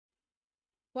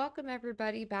Welcome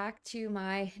everybody back to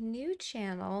my new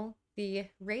channel, the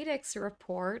Radix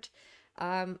Report.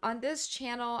 On this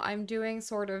channel, I'm doing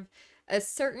sort of a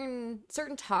certain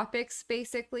topics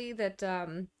basically that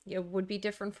would be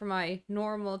different from my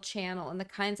normal channel and the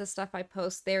kinds of stuff I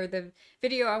post there. The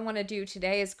video I want to do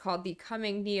today is called The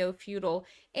Coming Neo-Feudal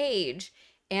Age,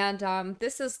 and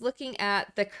this is looking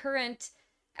at the current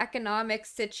economic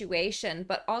situation,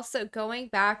 but also going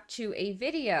back to a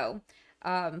video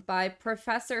by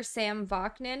Professor Sam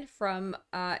Vaknin from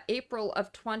April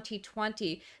of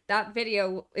 2020. That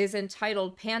video is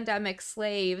entitled Pandemic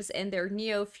Slaves and Their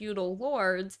Neo-Feudal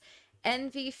Lords,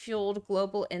 Envy-Fueled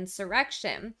Global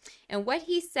Insurrection. And what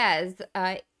he says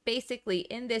basically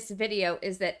in this video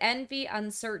is that envy,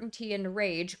 uncertainty, and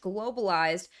rage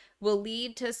globalized will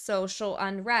lead to social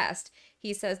unrest.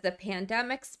 He says the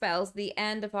pandemic spells the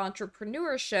end of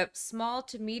entrepreneurship, small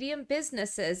to medium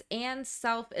businesses, and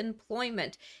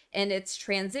self-employment. And it's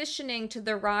transitioning to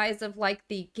the rise of like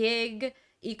the gig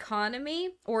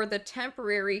economy or the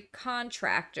temporary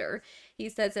contractor. He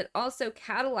says it also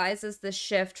catalyzes the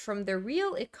shift from the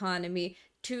real economy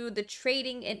to the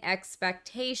trading in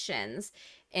expectations.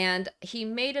 And he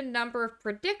made a number of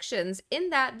predictions in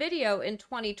that video in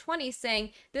 2020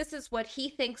 saying this is what he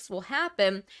thinks will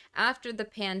happen after the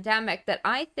pandemic that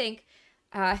I think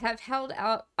have held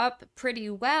up pretty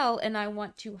well, and I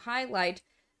want to highlight.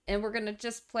 And we're going to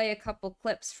just play a couple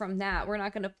clips from that. We're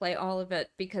not going to play all of it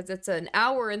because it's an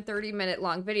hour and 30-minute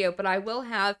long video, but I will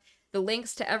have the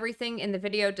links to everything in the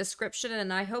video description,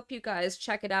 and I hope you guys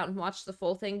check it out and watch the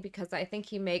full thing because I think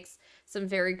he makes some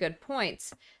very good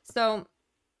points. So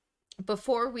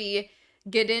before we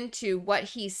get into what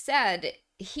he said,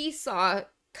 he saw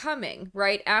coming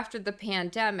right after the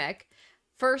pandemic.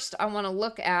 First, I want to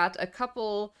look at a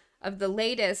couple of the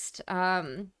latest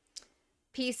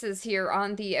pieces here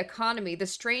on the economy. The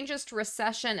strangest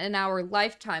recession in our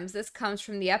lifetimes. This comes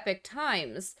from the Epoch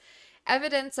Times.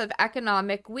 Evidence of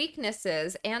economic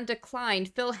weaknesses and decline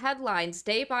fill headlines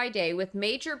day by day, with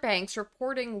major banks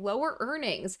reporting lower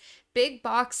earnings, big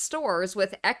box stores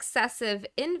with excessive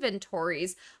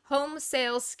inventories, home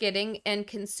sales skidding, and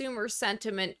consumer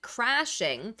sentiment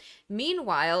crashing.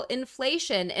 Meanwhile,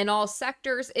 inflation in all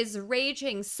sectors is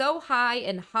raging so high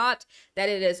and hot that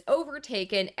it has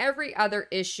overtaken every other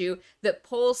issue that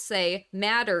polls say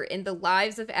matter in the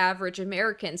lives of average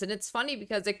Americans. And it's funny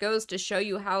because it goes to show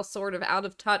you how sort of out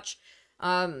of touch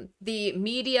the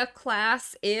media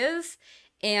class is,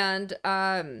 and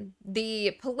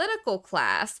the political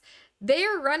class. They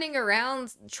are running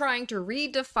around trying to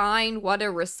redefine what a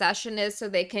recession is so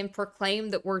they can proclaim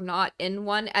that we're not in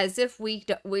one, as if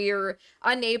we're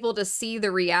unable to see the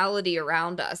reality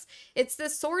around us. It's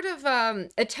this sort of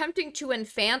attempting to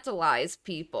infantilize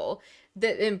people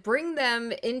and bring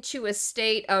them into a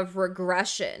state of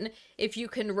regression. If you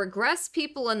can regress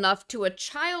people enough to a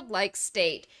childlike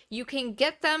state, you can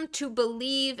get them to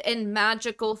believe in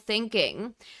magical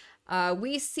thinking.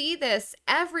 We see this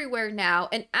everywhere now,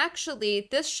 and actually,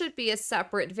 this should be a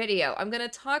separate video. I'm going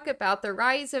to talk about the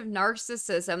rise of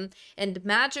narcissism and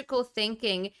magical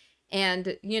thinking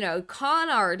and, con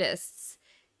artists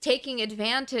taking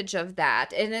advantage of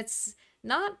that. And it's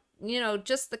not,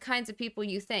 just the kinds of people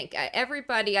you think.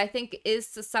 Everybody, I think, is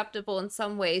susceptible in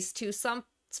some ways to some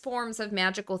forms of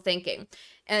magical thinking.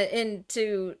 And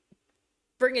to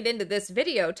bring it into this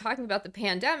video, talking about the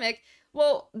pandemic,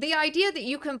 well, the idea that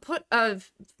you can put a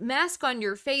mask on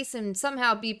your face and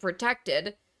somehow be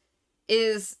protected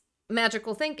is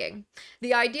magical thinking.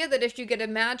 The idea that if you get a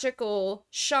magical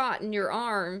shot in your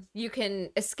arm, you can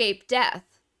escape death.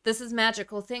 This is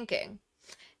magical thinking.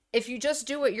 If you just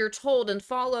do what you're told and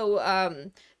follow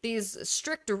these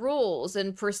strict rules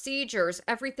and procedures,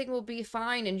 everything will be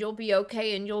fine and you'll be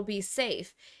okay and you'll be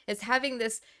safe. It's having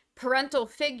this parental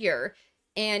figure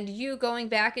and you going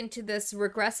back into this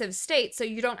regressive state so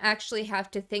you don't actually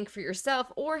have to think for yourself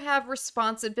or have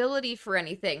responsibility for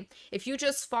anything. If you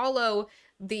just follow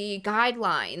the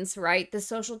guidelines, right, the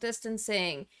social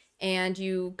distancing, and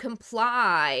you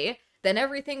comply, then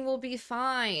everything will be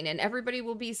fine and everybody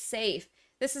will be safe.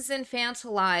 This is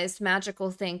infantilized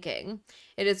magical thinking.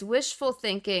 It is wishful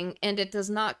thinking, and it does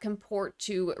not comport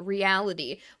to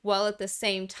reality, while at the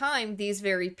same time, these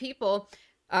very people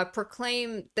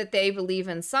proclaim that they believe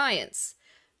in science,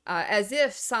 as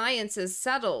if science is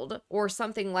settled or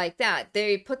something like that.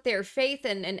 They put their faith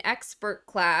in an expert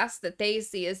class that they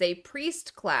see as a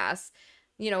priest class,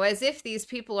 as if these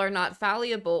people are not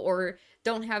fallible or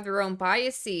don't have their own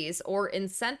biases or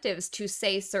incentives to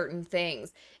say certain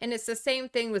things. And it's the same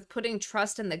thing with putting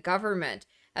trust in the government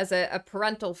as a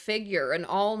parental figure, an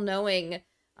all-knowing,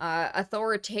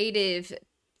 authoritative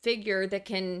figure that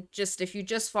can just, if you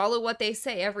just follow what they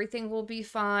say, everything will be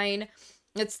fine.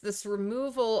 It's this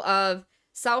removal of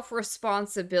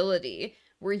self-responsibility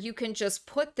where you can just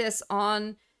put this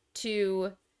on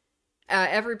to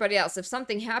everybody else. If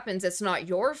something happens, it's not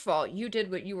your fault. You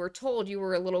did what you were told. You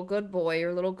were a little good boy or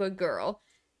a little good girl.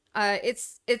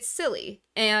 It's silly,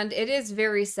 and it is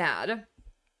very sad.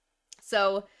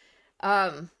 So,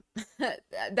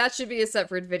 that should be a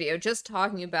separate video, just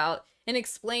talking about and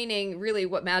explaining really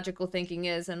what magical thinking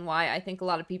is and why I think a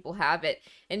lot of people have it.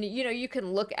 And, you know, you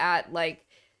can look at like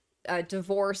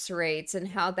divorce rates and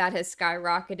how that has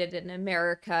skyrocketed in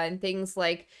America and things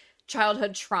like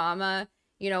childhood trauma.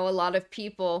 You know, a lot of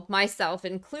people, myself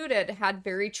included, had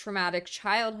very traumatic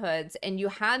childhoods, and you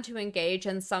had to engage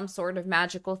in some sort of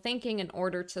magical thinking in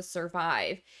order to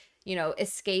survive. You know,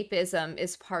 escapism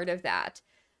is part of that.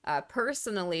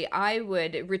 Personally, I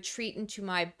would retreat into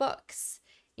my books,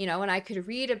 you know, and I could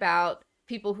read about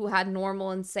people who had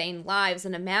normal, insane lives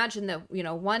and imagine that, you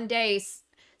know, one day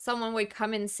someone would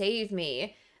come and save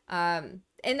me. And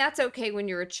that's okay when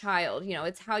you're a child. You know,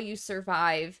 it's how you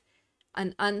survive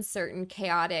an uncertain,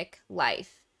 chaotic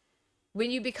life.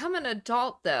 When you become an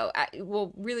adult, though,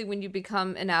 well, really when you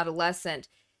become an adolescent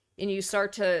and you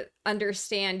start to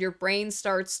understand, your brain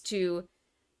starts to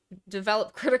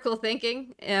develop critical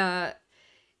thinking.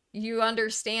 You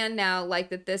understand now, like,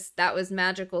 that was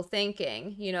magical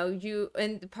thinking. You know,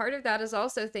 and part of that is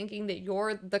also thinking that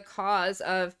you're the cause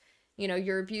of, you know,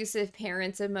 your abusive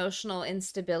parents' emotional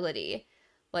instability.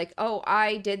 Like, oh,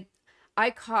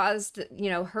 I caused, you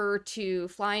know, her to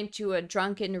fly into a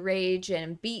drunken rage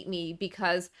and beat me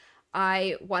because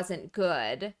I wasn't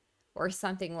good, or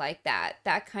something like that.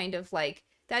 That kind of like,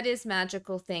 that is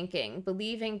magical thinking,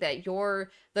 believing that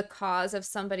you're the cause of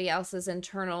somebody else's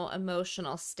internal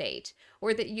emotional state,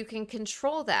 or that you can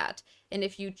control that. And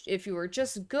if you are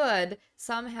just good,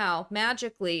 somehow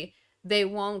magically they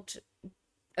won't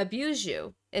abuse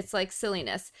you. It's like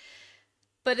silliness.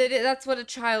 But that's what a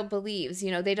child believes.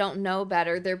 You know, they don't know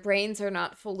better. Their brains are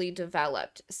not fully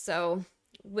developed. So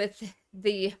with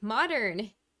the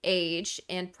modern age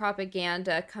and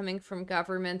propaganda coming from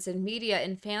governments and media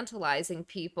infantilizing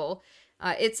people,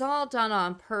 it's all done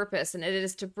on purpose. And it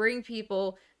is to bring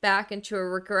people back into a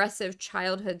regressive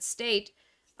childhood state,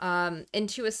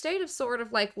 into a state of sort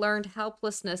of like learned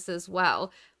helplessness as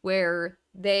well, where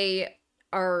they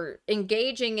are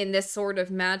engaging in this sort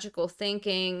of magical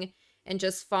thinking and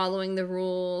just following the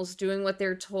rules, doing what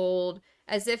they're told,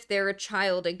 as if they're a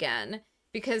child again.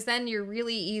 Because then you're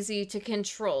really easy to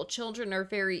control. Children are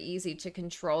very easy to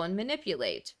control and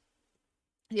manipulate.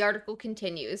 The article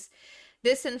continues.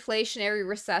 This inflationary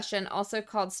recession, also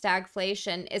called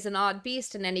stagflation, is an odd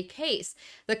beast in any case.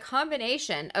 The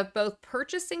combination of both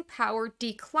purchasing power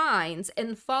declines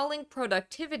and falling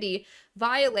productivity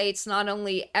violates not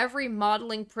only every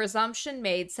modeling presumption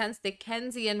made since the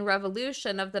Keynesian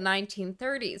revolution of the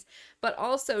 1930s, but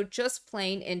also just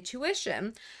plain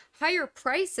intuition. Higher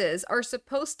prices are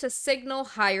supposed to signal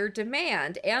higher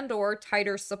demand and/or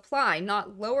tighter supply,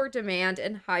 not lower demand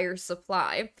and higher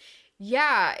supply.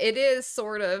 Yeah, it is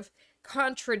sort of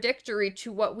contradictory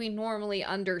to what we normally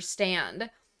understand.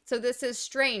 So this is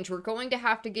strange. We're going to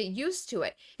have to get used to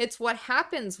it. It's what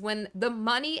happens when the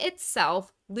money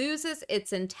itself loses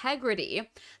its integrity.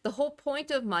 The whole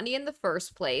point of money in the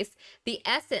first place, the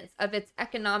essence of its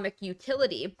economic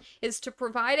utility, is to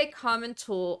provide a common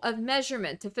tool of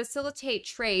measurement to facilitate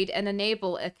trade and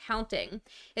enable accounting.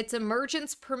 Its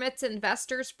emergence permits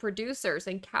investors, producers,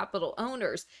 and capital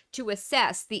owners to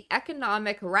assess the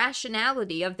economic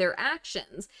rationality of their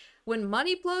actions. When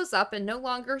money blows up and no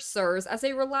longer serves as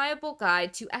a reliable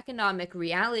guide to economic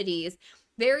realities,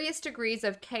 various degrees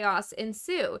of chaos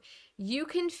ensue. You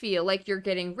can feel like you're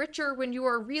getting richer when you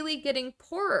are really getting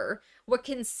poorer. What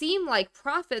can seem like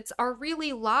profits are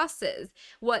really losses.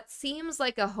 What seems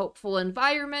like a hopeful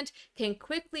environment can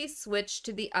quickly switch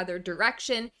to the other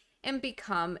direction and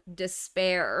become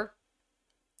despair.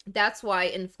 That's why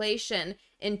inflation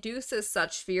induces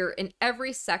such fear in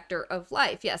every sector of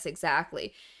life. Yes,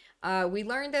 exactly. We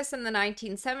learned this in the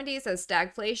 1970s as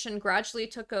stagflation gradually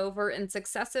took over in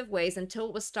successive ways until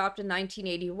it was stopped in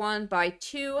 1981 by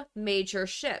two major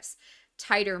shifts: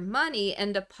 tighter money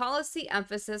and a policy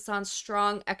emphasis on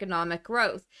strong economic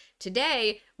growth.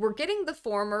 Today, we're getting the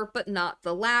former but not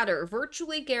the latter,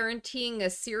 virtually guaranteeing a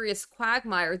serious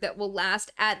quagmire that will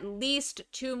last at least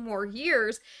 2 more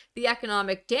years. The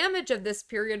economic damage of this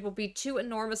period will be too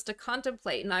enormous to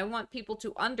contemplate, and I want people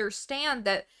to understand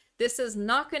that This is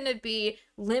not going to be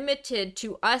limited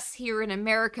to us here in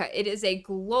America. It is a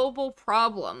global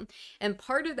problem. And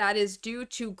part of that is due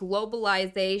to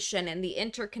globalization and the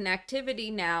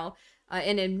interconnectivity now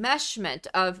and enmeshment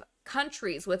of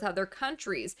countries with other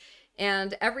countries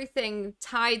and everything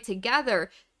tied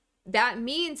together. That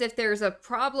means if there's a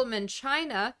problem in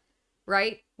China,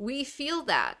 right, we feel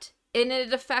that and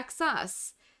it affects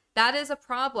us. That is a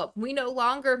problem. We no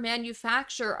longer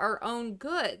manufacture our own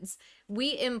goods.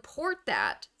 We import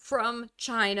that from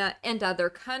China and other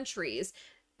countries.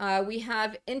 We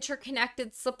have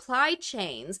interconnected supply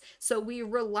chains, so we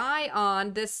rely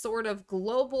on this sort of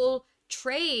global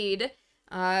trade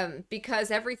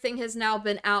because everything has now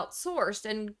been outsourced,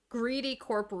 and greedy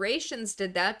corporations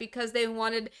did that because they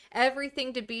wanted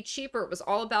everything to be cheaper. It was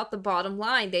all about the bottom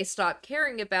line. They stopped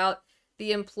caring about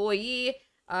the employee.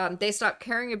 They stopped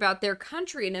caring about their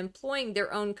country and employing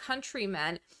their own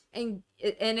countrymen, and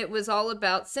it was all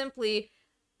about simply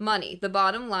money, the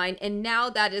bottom line. And now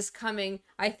that is coming,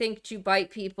 I think, to bite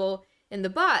people in the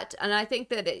butt. And I think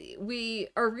that we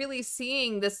are really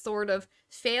seeing this sort of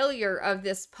failure of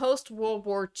this post-World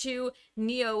War II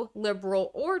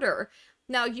neoliberal order.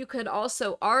 Now, you could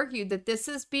also argue that this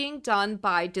is being done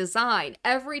by design.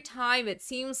 Every time it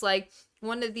seems like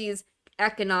one of these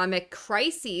economic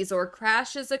crises or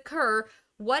crashes occur,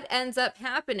 what ends up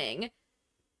happening?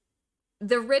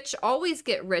 The rich always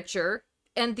get richer,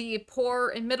 and the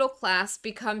poor and middle class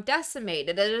become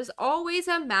decimated. It is always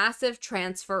a massive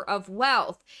transfer of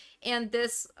wealth. And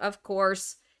this, of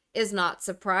course, is not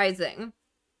surprising.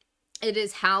 It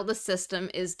is how the system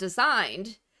is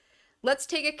designed. Let's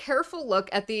take a careful look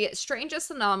at the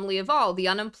strangest anomaly of all, the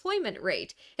unemployment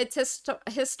rate. It's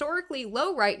historically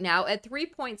low right now at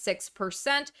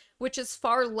 3.6%, which is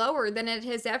far lower than it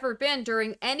has ever been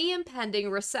during any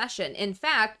impending recession. In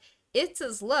fact, it's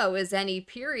as low as any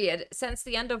period since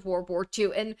the end of World War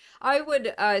II. And I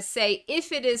would say,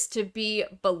 if it is to be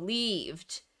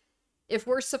believed, if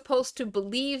we're supposed to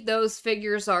believe those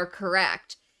figures are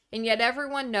correct, and yet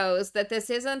everyone knows that this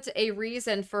isn't a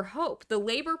reason for hope. The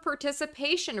labor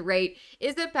participation rate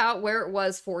is about where it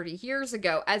was 40 years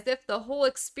ago, as if the whole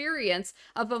experience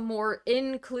of a more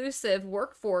inclusive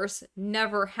workforce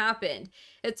never happened.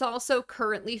 It's also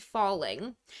currently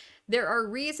falling. There are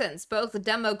reasons, both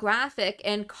demographic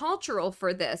and cultural,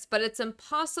 for this, but it's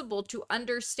impossible to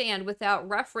understand without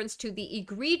reference to the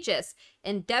egregious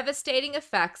and devastating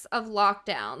effects of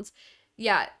lockdowns.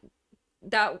 Yeah,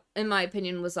 that, in my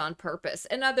opinion, was on purpose.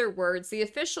 In other words, the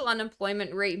official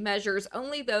unemployment rate measures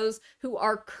only those who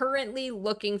are currently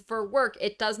looking for work.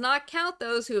 It does not count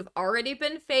those who have already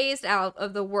been phased out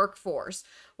of the workforce,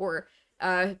 or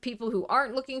people who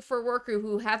aren't looking for work, or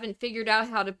who haven't figured out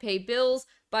how to pay bills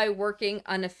by working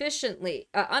unofficially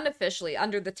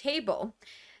under the table.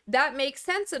 That makes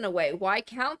sense in a way. Why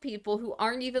count people who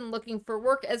aren't even looking for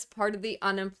work as part of the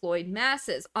unemployed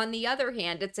masses? On the other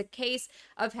hand, it's a case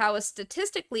of how a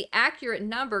statistically accurate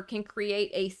number can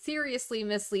create a seriously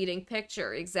misleading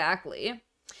picture. Exactly.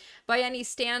 By any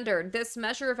standard, this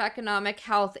measure of economic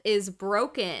health is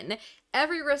broken.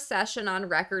 Every recession on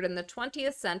record in the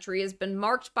 20th century has been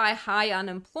marked by high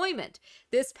unemployment.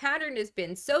 This pattern has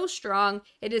been so strong,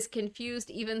 it has confused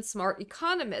even smart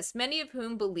economists, many of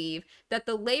whom believe that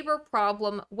the labor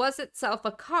problem was itself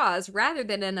a cause rather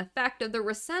than an effect of the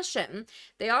recession.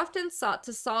 They often sought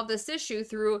to solve this issue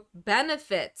through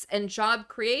benefits and job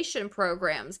creation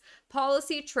programs,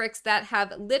 policy tricks that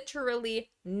have literally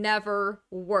never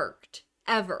worked,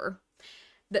 ever.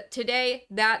 Today,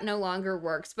 that no longer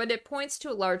works, but it points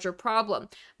to a larger problem.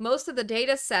 Most of the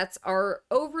data sets are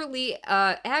overly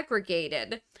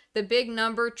aggregated. The big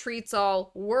number treats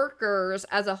all workers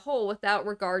as a whole without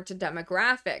regard to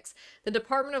demographics. The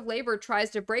Department of Labor tries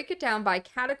to break it down by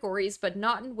categories, but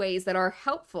not in ways that are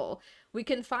helpful. We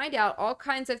can find out all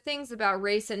kinds of things about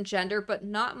race and gender, but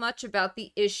not much about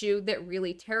the issue that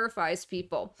really terrifies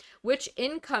people. Which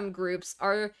income groups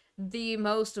are the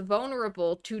most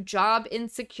vulnerable to job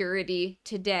insecurity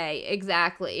today?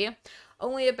 Exactly.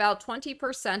 Only about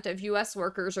 20% of U.S.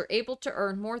 workers are able to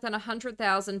earn more than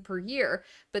 $100,000 per year,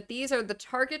 but these are the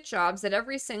target jobs that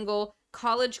every single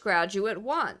college graduate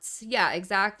wants. Yeah,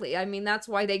 exactly. I mean, that's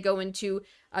why they go into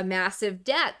a massive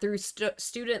debt through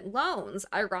student loans.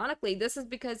 Ironically, this is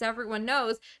because everyone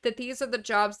knows that these are the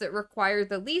jobs that require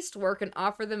the least work and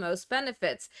offer the most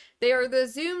benefits. They are the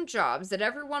Zoom jobs that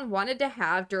everyone wanted to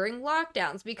have during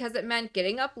lockdowns because it meant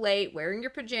getting up late, wearing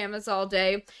your pajamas all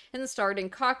day, and starting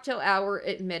cocktail hour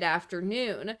at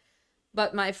mid-afternoon.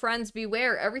 But my friends,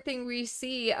 beware. Everything we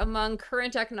see among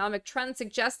current economic trends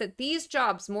suggests that these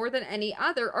jobs, more than any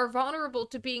other, are vulnerable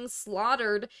to being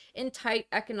slaughtered in tight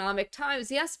economic times.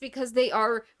 Yes, because they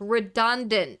are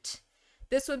redundant.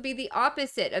 This would be the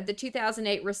opposite of the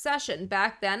 2008 recession.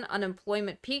 Back then,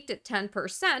 unemployment peaked at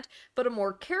 10%, but a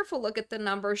more careful look at the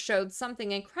numbers showed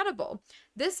something incredible.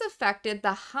 This affected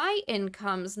the high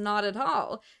incomes not at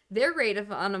all. Their rate of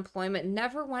unemployment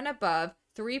never went above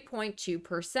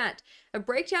 3.2%. A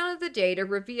breakdown of the data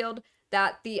revealed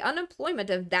that the unemployment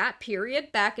of that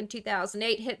period back in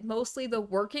 2008 hit mostly the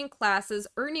working classes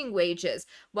earning wages,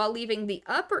 while leaving the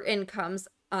upper incomes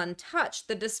untouched.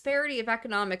 The disparity of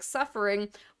economic suffering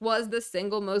was the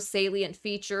single most salient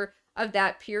feature of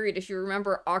that period. If you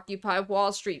remember Occupy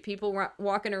Wall Street, people were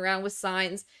walking around with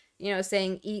signs,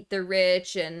 saying "Eat the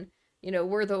rich" and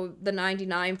we're the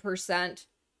 99%.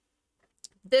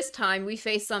 This time, we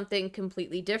face something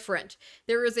completely different.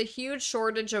 There is a huge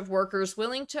shortage of workers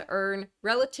willing to earn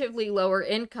relatively lower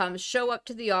incomes, show up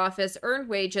to the office, earn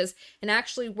wages, and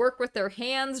actually work with their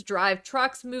hands, drive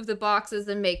trucks, move the boxes,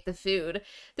 and make the food.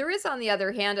 There is, on the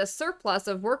other hand, a surplus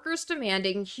of workers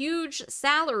demanding huge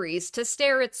salaries to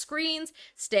stare at screens,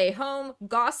 stay home,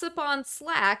 gossip on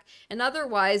Slack, and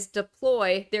otherwise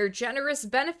deploy their generous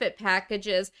benefit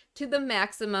packages to the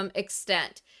maximum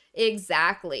extent.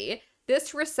 Exactly.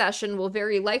 This recession will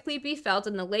very likely be felt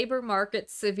in the labor market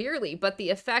severely, but the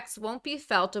effects won't be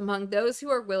felt among those who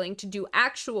are willing to do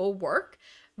actual work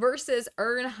versus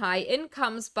earn high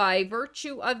incomes by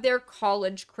virtue of their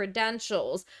college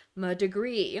credentials, a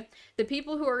degree. The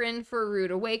people who are in for a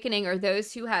rude awakening are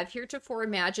those who have heretofore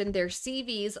imagined their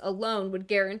CVs alone would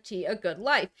guarantee a good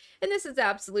life. And this is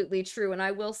absolutely true, and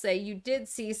I will say you did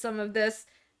see some of this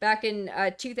back in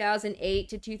 2008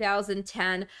 to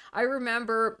 2010. I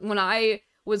remember when I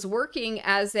was working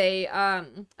as a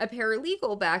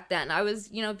paralegal back then. I was,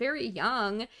 very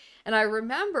young, and I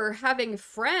remember having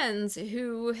friends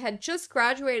who had just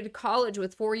graduated college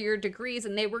with 4-year degrees,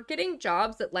 and they were getting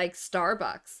jobs at like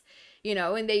Starbucks,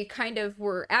 and they kind of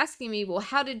were asking me, well,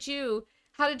 how did you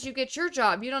get your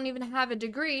job? You don't even have a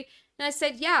degree. And I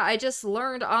said, yeah, I just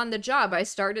learned on the job. I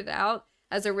started out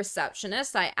as a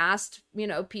receptionist. I asked,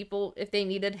 people if they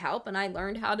needed help, and I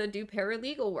learned how to do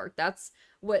paralegal work. That's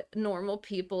what normal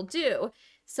people do.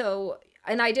 So,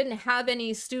 and I didn't have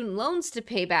any student loans to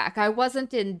pay back. I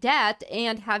wasn't in debt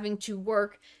and having to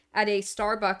work at a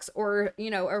Starbucks or,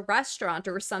 a restaurant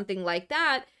or something like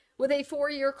that with a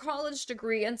 4-year college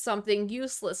degree and something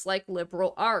useless like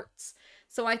liberal arts.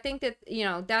 So I think that,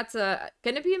 that's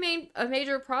going to be a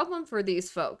major problem for these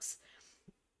folks.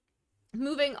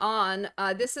 Moving on,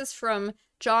 this is from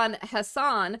John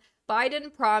Hassan.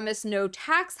 Biden promised no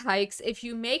tax hikes if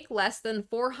you make less than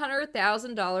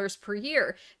 $400,000 per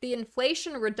year. The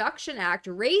Inflation Reduction Act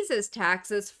raises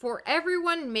taxes for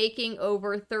everyone making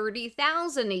over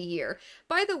 $30,000 a year.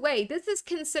 By the way, this is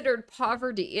considered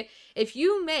poverty. If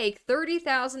you make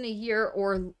 $30,000 a year,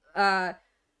 or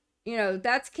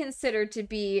that's considered to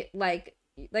be like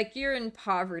you're in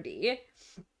poverty.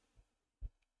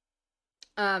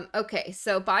 Okay,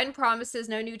 so Biden promises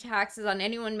no new taxes on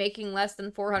anyone making less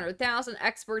than $400,000.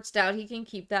 Experts doubt he can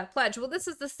keep that pledge. Well, this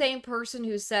is the same person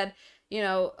who said,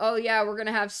 oh yeah, we're going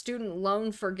to have student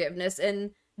loan forgiveness,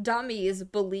 and dummies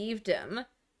believed him.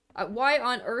 Why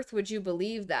on earth would you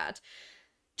believe that?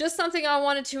 Just something I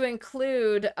wanted to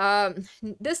include.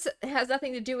 This has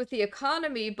nothing to do with the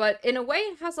economy, but in a way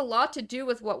it has a lot to do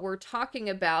with what we're talking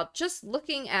about. Just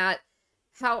looking at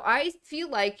how I feel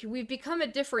like we've become a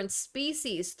different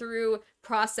species through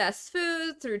processed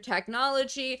food, through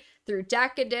technology, through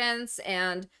decadence,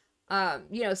 and,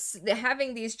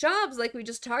 having these jobs like we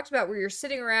just talked about where you're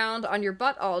sitting around on your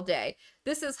butt all day.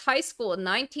 This is high school in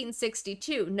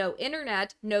 1962. No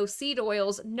internet, no seed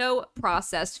oils, no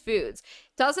processed foods.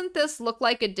 Doesn't this look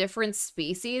like a different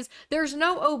species? There's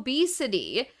no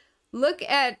obesity. Look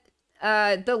at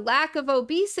the lack of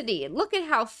obesity. Look at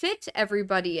how fit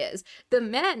everybody is. The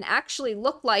men actually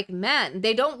look like men.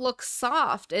 They don't look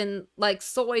soft and like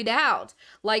soyed out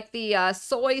like the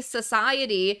soy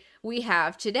society we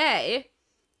have today.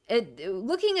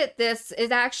 Looking at this is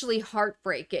actually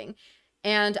heartbreaking.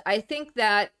 And I think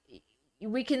that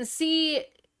we can see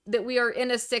that we are in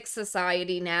a sick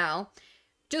society now.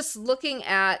 Just looking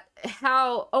at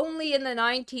how only in the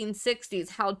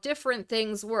 1960s, how different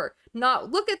things were.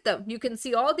 Look at them. You can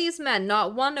see all these men,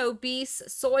 not one obese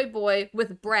soy boy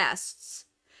with breasts.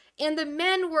 And the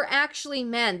men were actually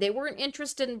men. They weren't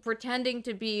interested in pretending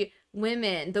to be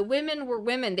women. The women were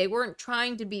women. They weren't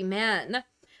trying to be men.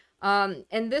 And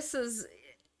this is,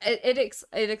 it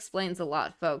explains a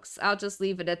lot, folks. I'll just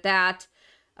leave it at that.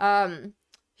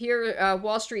 Here,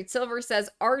 Wall Street Silver says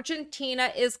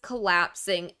Argentina is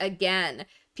collapsing again.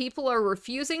 People are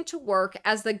refusing to work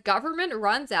as the government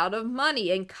runs out of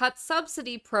money and cuts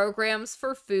subsidy programs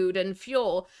for food and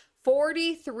fuel.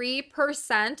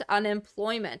 43%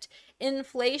 unemployment.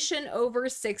 Inflation over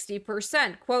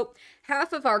 60%. Quote,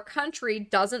 half of our country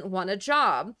doesn't want a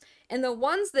job. And the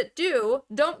ones that do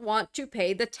don't want to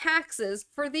pay the taxes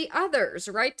for the others,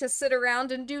 right? To sit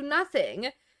around and do nothing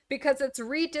because it's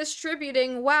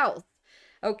redistributing wealth.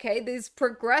 Okay, these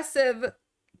progressive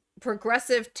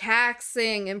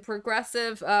taxing and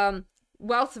progressive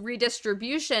wealth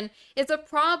redistribution is a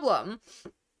problem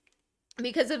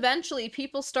because eventually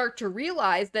people start to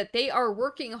realize that they are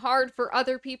working hard for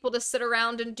other people to sit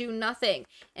around and do nothing.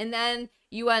 And then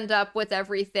you end up with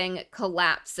everything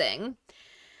collapsing.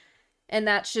 And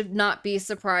that should not be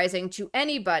surprising to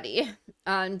anybody.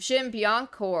 Jim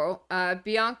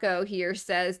Bianco here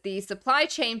says the supply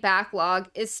chain backlog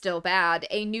is still bad.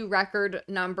 A new record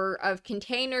number of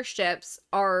container ships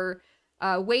are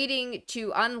waiting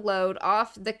to unload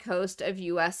off the coast of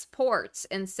U.S. ports.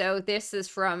 And so this is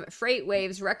from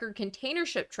FreightWaves record container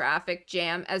ship traffic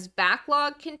jam as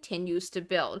backlog continues to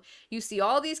build. You see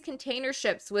all these container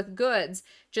ships with goods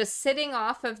just sitting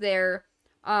off of their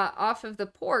off of the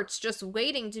ports, just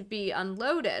waiting to be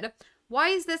unloaded. Why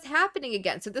is this happening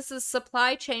again? So this is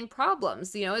supply chain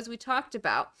problems, you know, as we talked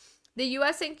about. The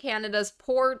US and Canada's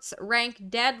ports rank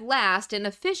dead last in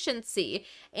efficiency.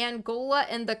 Angola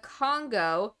and the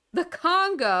Congo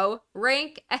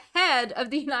rank ahead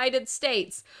of the United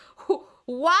States.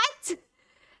 What?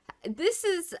 This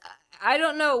is, I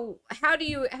don't know, how do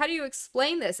you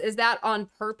explain this? Is that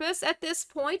on purpose at this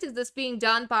point? Is this being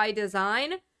done by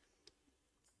design?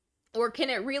 Or can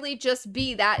it really just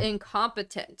be that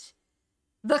incompetent?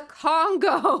 The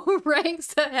Congo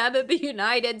ranks ahead of the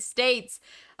United States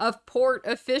of port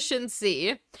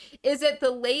efficiency. Is it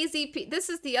the lazy this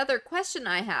is the other question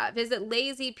I have. Is it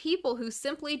lazy people who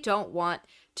simply don't want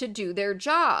to do their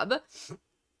job?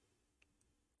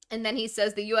 And then he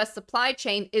says the U.S. supply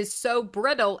chain is so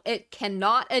brittle it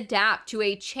cannot adapt to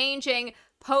a changing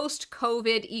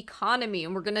post-COVID economy.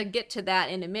 And we're going to get to that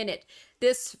in a minute.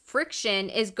 This friction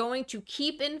is going to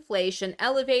keep inflation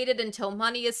elevated until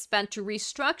money is spent to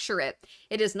restructure it.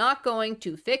 It is not going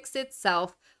to fix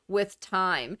itself with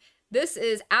time. This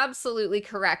is absolutely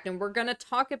correct. And we're going to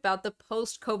talk about the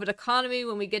post-COVID economy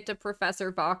when we get to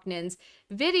Professor Vaknin's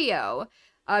video.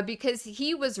 Because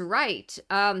he was right.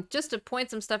 Just to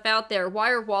point some stuff out there,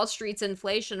 why are Wall Street's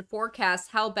inflation forecasts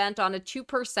hell-bent on a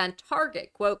 2%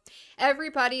 target? Quote,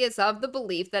 everybody is of the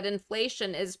belief that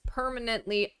inflation is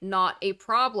permanently not a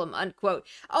problem, unquote.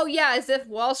 Oh yeah, as if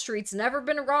Wall Street's never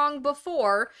been wrong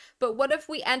before. But what if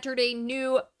we entered a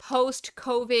new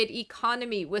post-COVID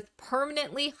economy with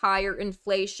permanently higher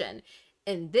inflation?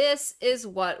 And this is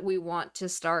what we want to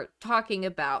start talking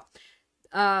about.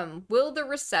 Will the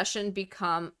recession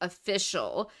become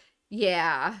official?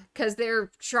 Yeah, because they're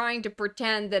trying to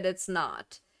pretend that it's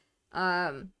not.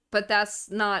 But that's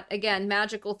not, again,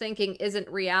 magical thinking isn't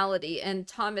reality. And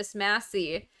Thomas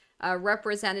Massey,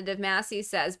 Representative Massey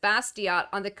says, Bastiat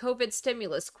on the COVID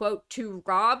stimulus, quote, to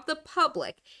rob the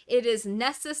public, it is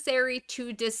necessary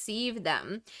to deceive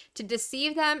them. To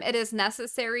deceive them, it is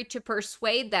necessary to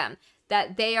persuade them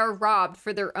that they are robbed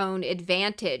for their own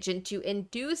advantage and to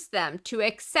induce them to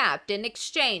accept in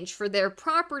exchange for their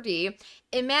property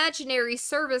imaginary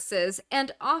services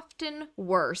and often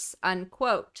worse,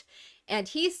 unquote. And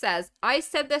he says, I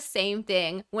said the same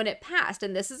thing when it passed.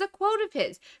 And this is a quote of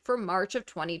his from March of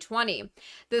 2020.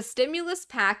 The stimulus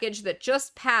package that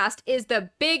just passed is the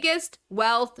biggest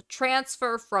wealth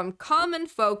transfer from common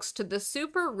folks to the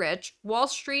super rich, Wall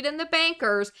Street and the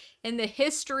bankers in the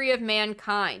history of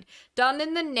mankind, done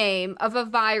in the name of a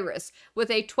virus with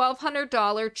a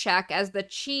 $1,200 check as the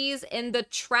cheese in the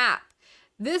trap.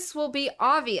 This will be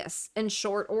obvious in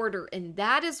short order, and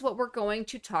that is what we're going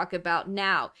to talk about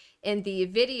now in the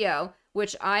video,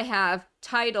 which I have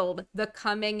titled The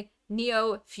Coming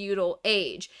Neo-Feudal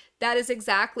Age. That is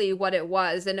exactly what it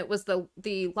was, and it was the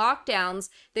lockdowns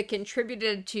that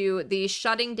contributed to the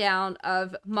shutting down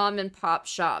of mom and pop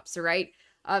shops, right?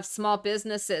 Of small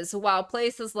businesses, while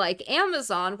places like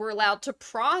Amazon were allowed to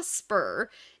prosper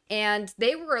and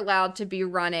they were allowed to be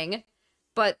running,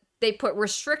 but they put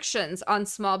restrictions on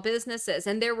small businesses.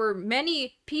 And there were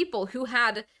many people who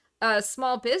had a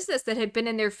small business that had been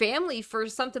in their family for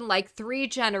something like 3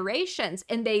 generations,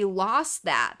 and they lost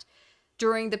that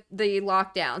during the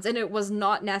lockdowns, and it was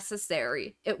not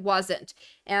necessary. It wasn't.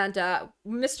 And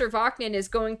Mr. Vaknin is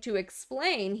going to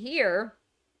explain here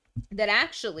that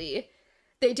actually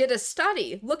they did a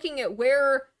study looking at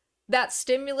where that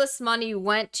stimulus money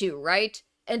went to, right?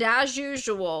 And as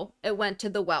usual, it went to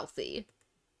the wealthy.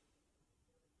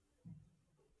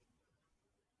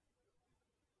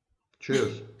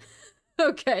 Cheers.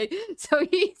 Okay, so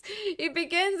he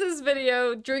begins his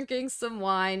video drinking some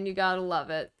wine. You gotta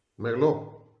love it.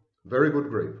 Merlot. Very good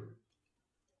grape.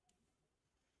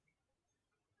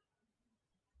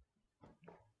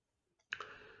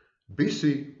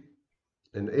 BC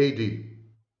and AD,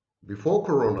 before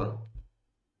Corona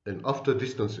and after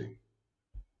distancing.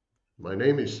 My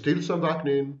name is still Sam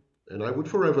Vaknin, and I would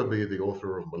forever be the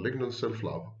author of Malignant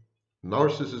Self-Love,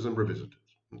 Narcissism Revisited.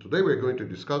 And today we're going to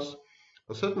discuss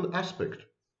a certain aspect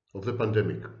of the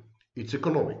pandemic, its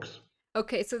economics.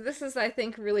 Okay, so this is, I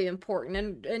think, really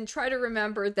important, and try to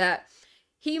remember that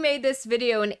he made this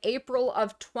video in April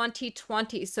of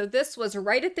 2020, so this was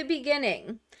right at the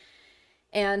beginning.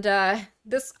 And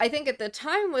this, I think at the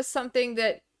time, was something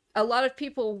that a lot of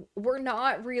people were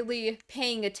not really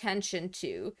paying attention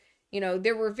to. You know,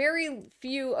 there were very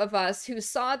few of us who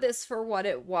saw this for what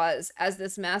it was, as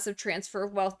this massive transfer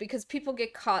of wealth, because people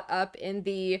get caught up in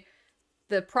the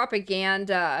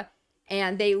propaganda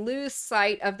and they lose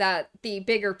sight of the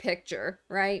bigger picture,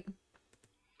 right?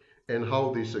 And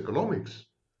how this economics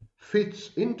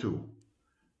fits into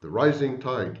the rising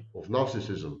tide of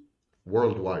narcissism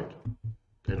worldwide,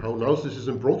 and how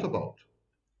narcissism brought about,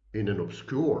 in an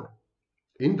obscure,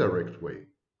 indirect way,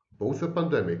 both a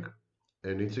pandemic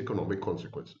and its economic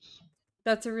consequences.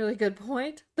 That's a really good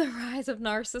point. The rise of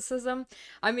narcissism.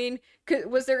 I mean,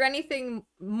 was there anything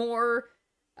more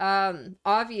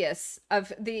obvious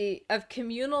of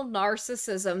communal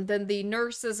narcissism than the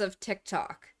nurses of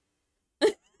TikTok? You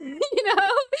know,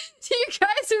 do you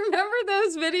guys remember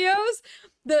those videos?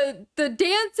 The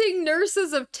dancing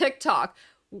nurses of TikTok.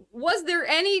 Was there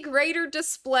any greater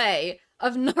display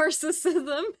of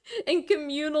narcissism and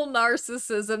communal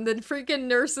narcissism than freaking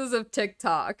nurses of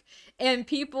TikTok? And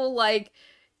people, like,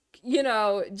 you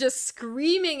know, just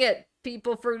screaming at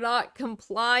people for not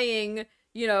complying,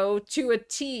 you know, to a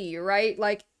T, right?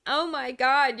 Like, oh my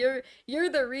God, you're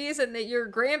the reason that your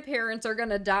grandparents are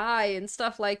gonna die and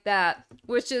stuff like that,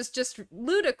 which is just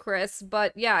ludicrous.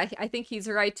 But yeah, I think he's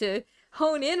right to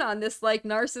hone in on this, like,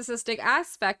 narcissistic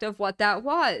aspect of what that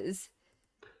was.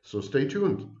 So stay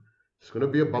tuned. It's going to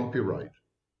be a bumpy ride.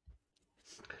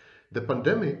 The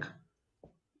pandemic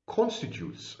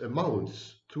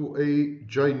amounts to a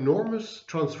ginormous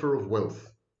transfer of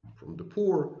wealth from the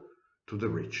poor to the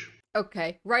rich.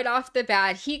 Okay, right off the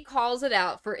bat, he calls it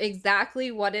out for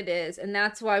exactly what it is, and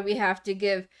that's why we have to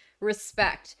give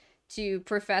respect to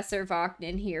Professor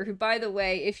Vaknin here, who, by the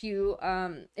way, if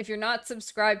you're not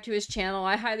subscribed to his channel,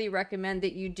 I highly recommend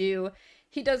that you do.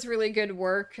 He does really good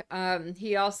work.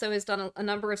 He also has done a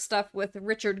number of stuff with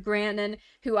Richard Grannon,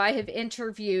 who I have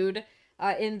interviewed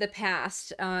in the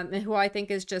past, and who I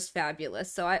think is just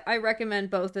fabulous. So I recommend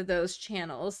both of those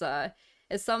channels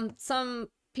as some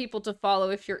people to follow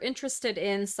if you're interested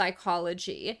in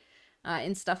psychology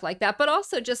and stuff like that, but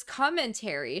also just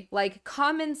commentary, like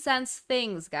common sense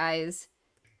things, guys.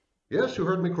 Yes, you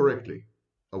heard me correctly.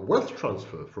 A wealth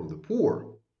transfer from the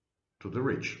poor to the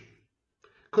rich.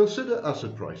 Consider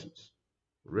asset prices,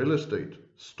 real estate,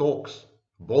 stocks,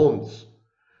 bonds.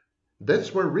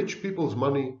 That's where rich people's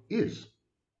money is,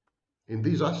 in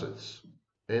these assets.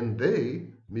 And they,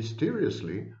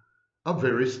 mysteriously, are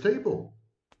very stable.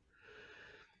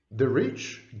 The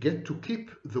rich get to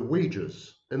keep the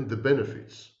wages and the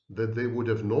benefits that they would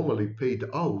have normally paid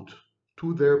out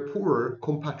to their poorer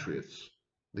compatriots.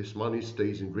 This money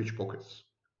stays in rich pockets.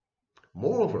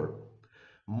 Moreover,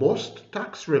 most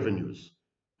tax revenues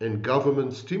and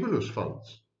government stimulus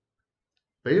funds,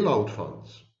 bailout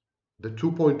funds, the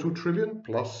 2.2 trillion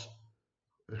plus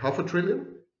half a trillion,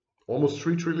 almost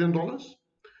 $3 trillion,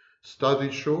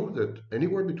 studies show that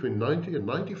anywhere between 90 and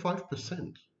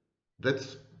 95%,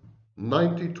 that's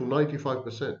 90 to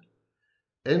 95%,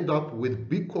 end up with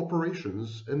big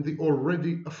corporations and the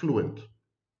already affluent.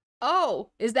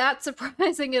 Oh, is that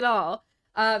surprising at all?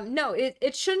 No,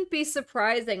 it shouldn't be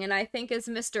surprising, and I think, as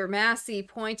Mr. Massey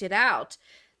pointed out,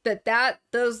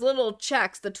 those little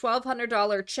checks, the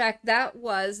 $1,200 check, that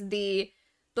was the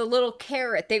little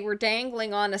carrot they were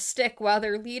dangling on a stick while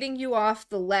they're leading you off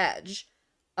the ledge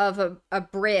of a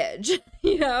bridge.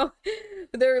 You know,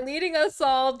 they're leading us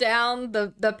all down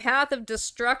the path of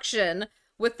destruction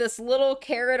with this little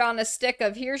carrot on a stick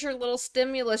of, here's your little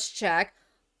stimulus check.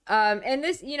 And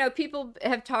this, you know, people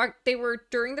have talked, they were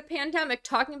during the pandemic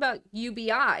talking about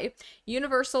UBI,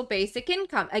 Universal Basic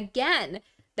Income. Again,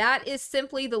 that is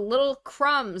simply the little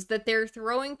crumbs that they're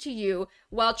throwing to you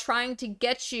while trying to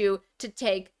get you to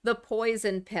take the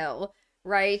poison pill,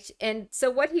 right? And so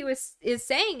what he is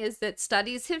saying is that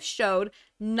studies have showed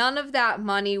none of that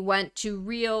money went to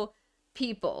real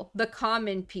people, the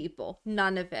common people,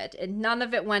 none of it. And none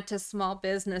of it went to small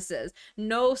businesses.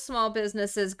 No small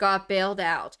businesses got bailed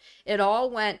out. It all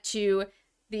went to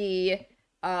the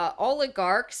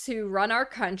oligarchs who run our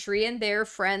country and their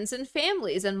friends and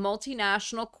families and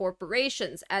multinational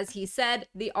corporations, as he said,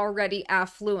 the already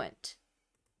affluent.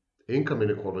 Income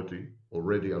inequality,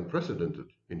 already unprecedented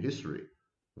in history,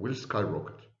 will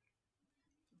skyrocket.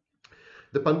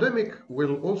 The pandemic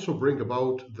will also bring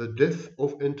about the death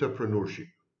of entrepreneurship.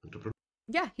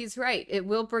 Yeah, he's right. It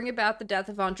will bring about the death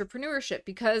of entrepreneurship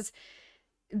because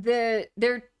this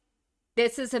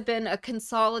has been a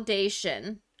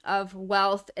consolidation of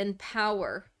wealth and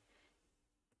power.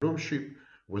 Entrepreneurship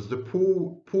was the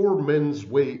poor man's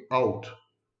way out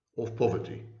of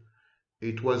poverty.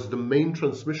 It was the main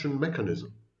transmission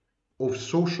mechanism of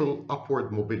social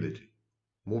upward mobility,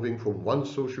 moving from one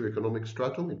socioeconomic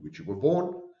stratum in which you were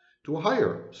born to a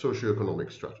higher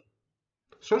socioeconomic stratum.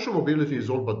 Social mobility is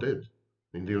all but dead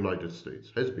in the United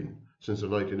States, has been since the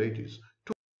 1980s.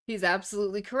 He's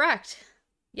absolutely correct.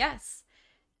 Yes.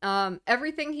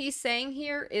 Everything he's saying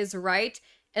here is right.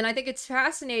 And I think it's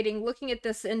fascinating looking at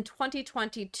this in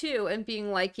 2022 and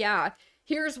being like, yeah,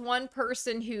 here's one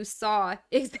person who saw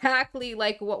exactly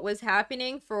like what was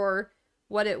happening for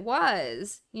what it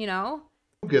was, you know?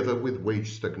 Together with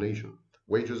wage stagnation.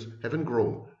 Wages haven't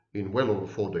grown in well over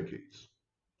 4 decades.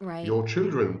 Right. Your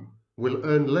children will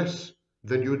earn less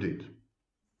than you did.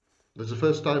 That's the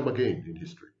first time again in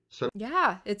history.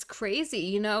 Yeah, it's crazy.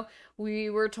 You know, we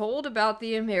were told about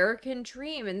the American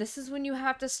dream, and this is when you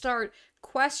have to start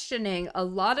questioning a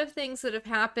lot of things that have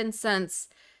happened since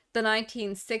the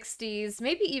 1960s,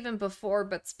 maybe even before,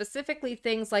 but specifically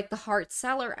things like the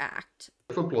Hart-Celler Act.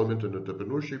 Self-employment and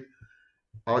entrepreneurship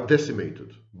are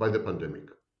decimated by the pandemic.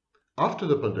 After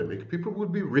the pandemic, people will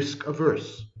be risk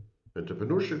averse.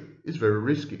 Entrepreneurship is very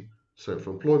risky.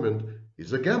 Self-employment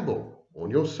is a gamble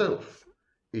on yourself.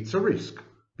 It's a risk.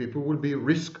 People will be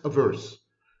risk averse.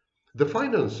 The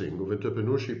financing of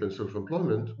entrepreneurship and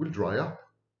self-employment will dry up.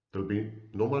 There'll be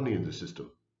no money in the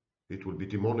system. It will be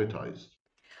demonetized.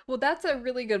 Well, that's a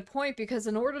really good point because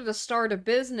in order to start a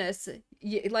business,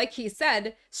 like he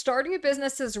said, starting a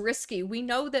business is risky. We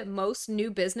know that most new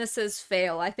businesses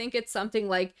fail. I think it's something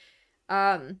like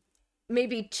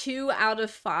maybe 2 out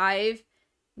of 5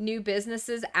 new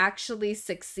businesses actually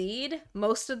succeed.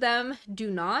 Most of them do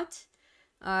not.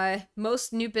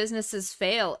 Most new businesses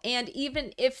fail. And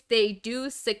even if they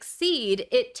do succeed,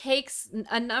 it takes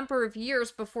a number of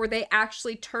years before they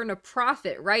actually turn a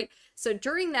profit, right? So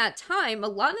during that time, a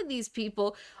lot of these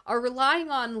people are relying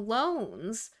on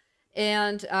loans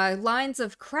and lines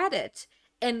of credit.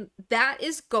 And that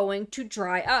is going to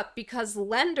dry up because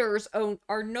lenders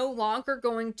are no longer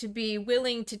going to be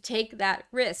willing to take that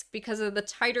risk because of the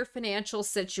tighter financial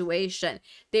situation.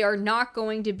 They are not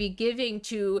going to be giving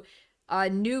to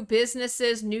new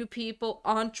businesses, new people,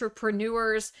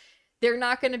 entrepreneurs. They're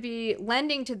not going to be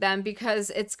lending to them because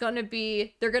they're going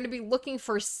to be looking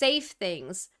for safe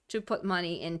things to put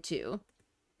money into.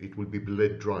 It will be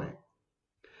bled dry.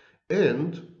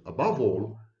 And above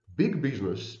all, big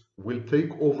business will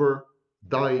take over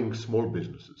dying small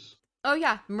businesses. Oh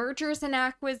yeah, mergers and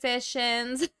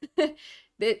acquisitions.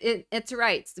 It's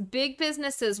right. Big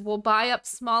businesses will buy up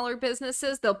smaller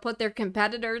businesses. They'll put their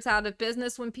competitors out of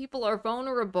business when people are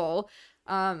vulnerable.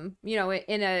 You know,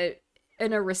 in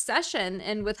a recession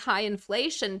and with high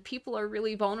inflation, people are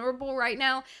really vulnerable right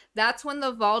now. That's when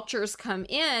the vultures come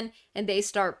in and they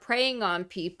start preying on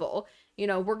people. You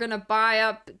know, we're going to buy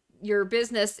up your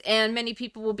business, and many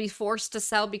people will be forced to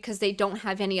sell because they don't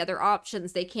have any other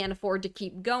options. They can't afford to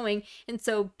keep going. And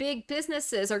so big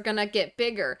businesses are going to get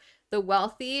bigger. The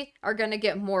wealthy are going to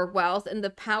get more wealth, and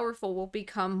the powerful will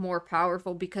become more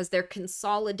powerful because they're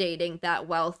consolidating that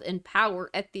wealth and power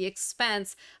at the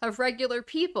expense of regular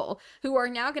people who are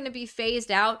now going to be phased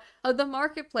out of the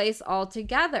marketplace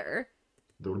altogether.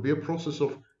 There will be a process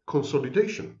of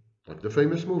consolidation, like the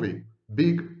famous movie,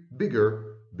 Big,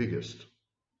 Bigger, Biggest.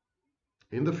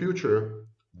 In the future,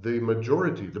 the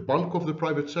majority, the bulk of the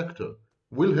private sector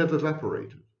will have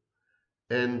evaporated.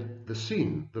 And the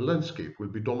scene, the landscape, will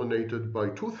be dominated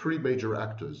by 2, 3 major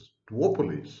actors,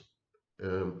 duopolies,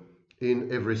 in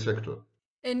every sector.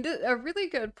 And a really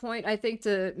good point I think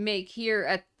to make here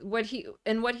at what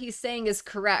he's saying is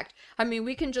correct. I mean,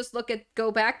 we can just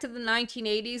go back to the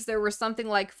 1980s. There were something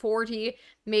like 40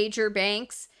 major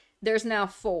banks. There's now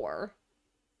 4.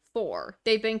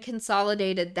 They've been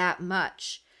consolidated that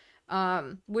much,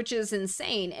 which is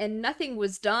insane. And nothing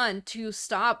was done to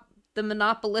stop the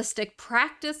monopolistic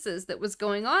practices that was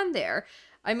going on there.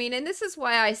 I mean, and this is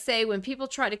why I say when people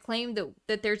try to claim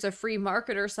that there's a free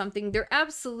market or something, there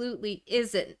absolutely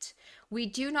isn't. We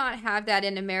do not have that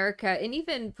in America. And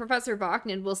even Professor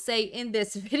Vaknin will say in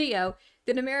this video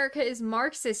that America is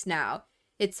Marxist now.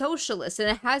 It's socialist, and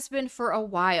it has been for a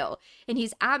while. And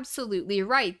he's absolutely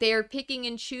right. They are picking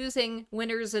and choosing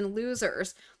winners and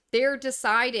losers. They're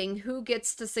deciding who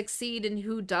gets to succeed and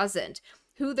who doesn't,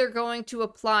 who they're going to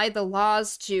apply the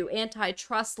laws to,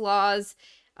 antitrust laws,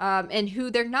 and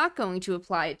who they're not going to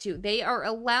apply it to. They are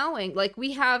allowing, like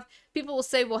we have, people will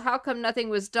say, well, how come nothing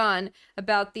was done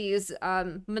about these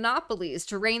monopolies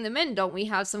to rein them in? Don't we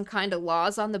have some kind of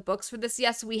laws on the books for this?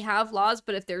 Yes, we have laws,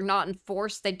 but if they're not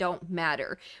enforced, they don't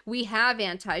matter. We have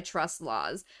antitrust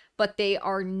laws, but they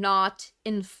are not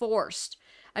enforced.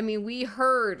 I mean, we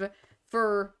heard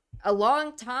for a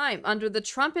long time under the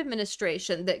Trump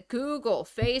administration that Google,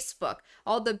 Facebook,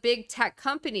 all the big tech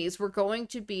companies were going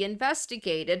to be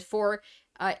investigated for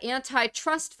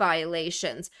antitrust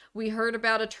violations. We heard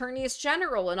about attorneys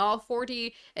general in all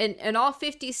 50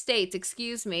 states,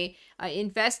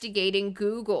 investigating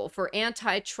Google for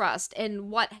antitrust.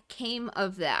 And what came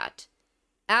of that?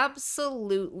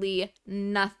 Absolutely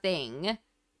nothing.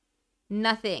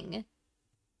 Nothing.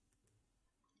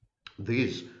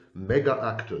 These mega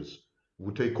actors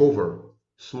would take over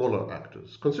smaller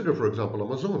actors. Consider, for example,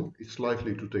 Amazon. It's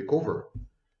likely to take over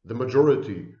the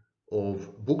majority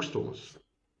of bookstores,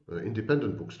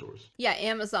 independent bookstores. Yeah,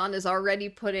 Amazon is already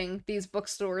putting these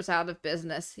bookstores out of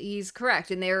business. He's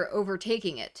correct, and they're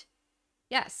overtaking it.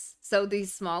 Yes, so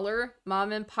these smaller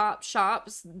mom and pop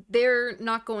shops, they're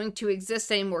not going to exist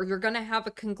anymore. You're going to have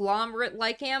a conglomerate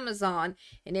like Amazon,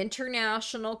 an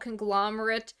international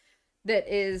conglomerate that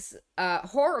is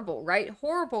horrible, right?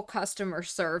 Horrible customer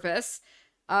service.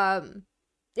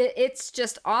 It's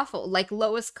just awful, like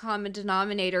lowest common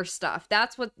denominator stuff.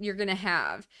 That's what you're going to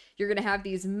have. You're going to have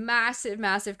these massive,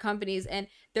 massive companies, and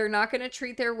they're not going to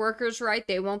treat their workers right.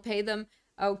 They won't pay them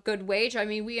a good wage. I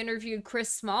mean, we interviewed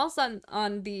Chris Smalls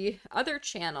on the other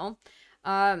channel,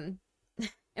 and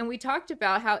we talked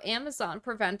about how Amazon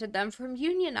prevented them from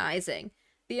unionizing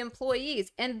the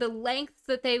employees and the lengths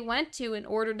that they went to in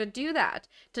order to do that,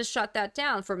 to shut that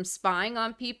down, from spying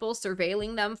on people,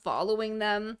 surveilling them, following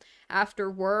them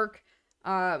after work,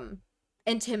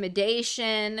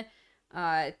 intimidation,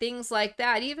 things like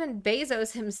that. Even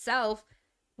Bezos himself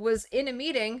was in a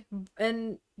meeting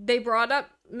and they brought up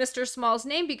Mr. Small's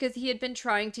name because he had been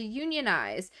trying to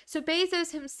unionize. So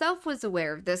Bezos himself was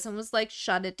aware of this and was like,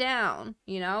 shut it down,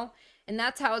 you know? And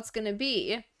that's how it's going to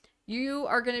be. You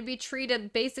are going to be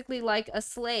treated basically like a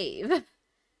slave.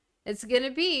 It's going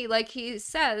to be, like he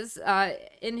says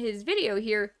in his video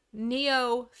here,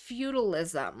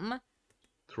 neo-feudalism.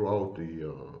 Throughout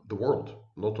the world,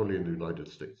 not only in the United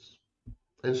States.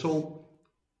 And so,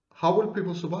 how will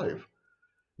people survive?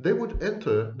 They will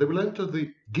enter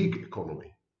the gig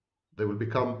economy. They will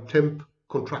become temporary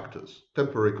contractors.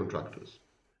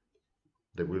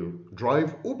 They will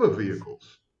drive Uber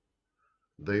vehicles.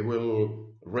 They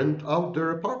will rent out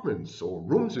their apartments or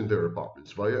rooms in their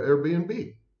apartments via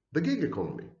Airbnb, the gig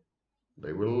economy.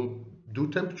 They will do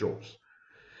temp jobs.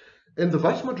 And the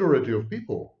vast majority of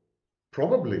people,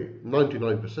 probably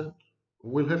 99%,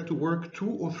 will have to work 2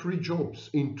 or 3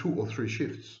 jobs in 2 or 3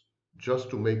 shifts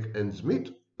just to make ends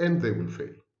meet, and they will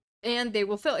fail. And they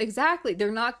will fail. Exactly.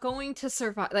 They're not going to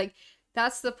survive. Like,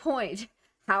 that's the point.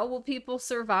 How will people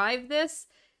survive this?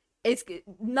 It's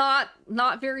not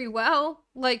very well.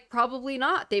 Like, probably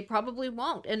not. They probably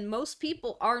won't. And most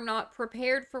people are not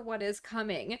prepared for what is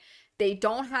coming. They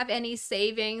don't have any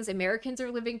savings. Americans are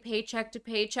living paycheck to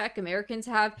paycheck. Americans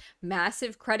have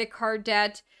massive credit card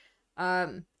debt.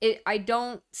 I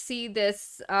don't see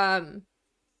this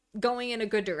going in a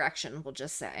good direction, we'll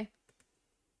just say.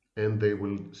 And they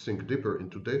will sink deeper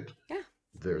into debt. Yeah.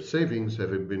 Their savings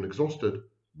have been exhausted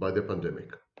by the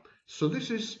pandemic. So this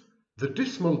is the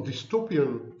dismal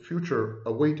dystopian future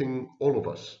awaiting all of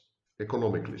us,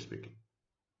 economically speaking.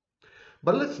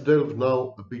 But let's delve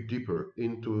now a bit deeper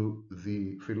into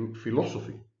the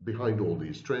philosophy behind all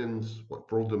these trends, what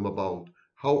brought them about,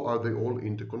 how are they all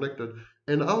interconnected,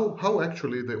 and how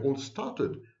actually they all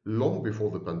started long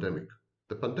before the pandemic.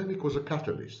 The pandemic was a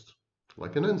catalyst,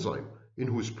 like an enzyme, in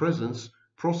whose presence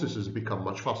processes become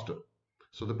much faster.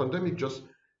 So the pandemic just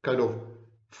kind of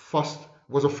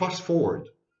was a fast forward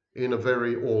in a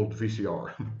very old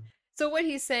VCR. So what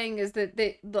he's saying is that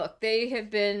they have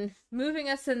been moving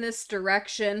us in this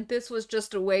direction. This was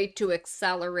just a way to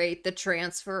accelerate the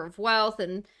transfer of wealth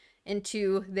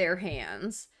into their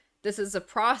hands. This is a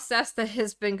process that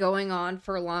has been going on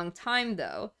for a long time,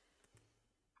 though.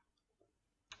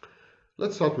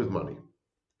 Let's start with money.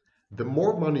 The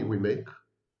more money we make,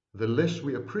 the less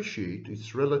we appreciate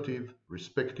its relative,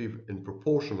 respective, and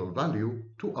proportional value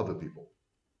to other people.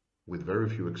 With very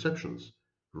few exceptions,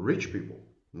 rich people,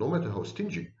 no matter how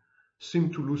stingy,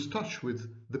 seem to lose touch with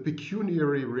the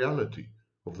pecuniary reality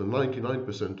of the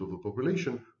 99% of the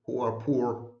population who are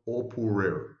poor or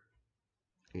poorer.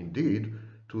 Indeed,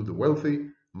 to the wealthy,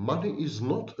 money is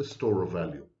not a store of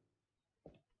value.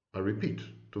 I repeat,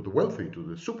 to the wealthy, to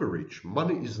the super rich,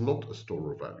 money is not a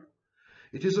store of value.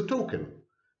 It is a token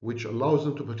which allows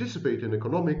them to participate in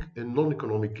economic and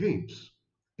non-economic games.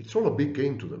 It's all a big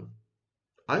game to them.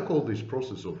 I call this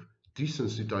process of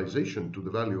desensitization to the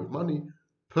value of money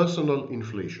personal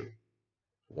inflation.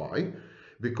 Why?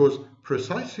 Because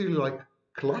precisely like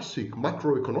classic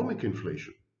macroeconomic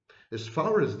inflation, as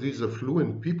far as these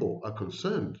affluent people are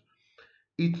concerned,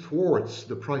 it thwarts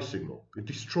the price signal. It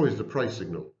destroys the price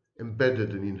signal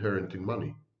embedded and inherent in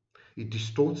money. It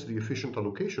distorts the efficient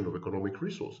allocation of economic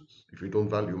resources. If you don't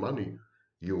value money,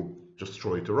 you just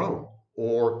throw it around,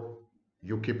 or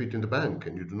you keep it in the bank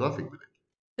and you do nothing with it.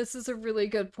 This is a really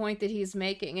good point that he's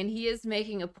making, and he is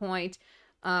making a point.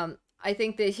 I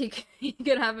think that he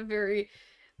can have a very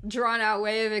drawn out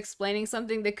way of explaining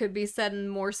something that could be said in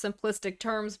more simplistic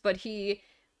terms, but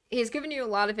he's given you a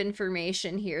lot of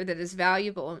information here that is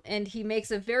valuable, and he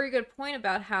makes a very good point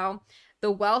about how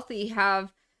the wealthy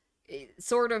have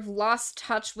sort of lost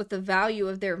touch with the value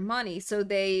of their money, so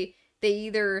they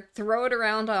either throw it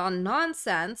around on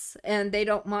nonsense and they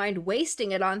don't mind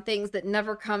wasting it on things that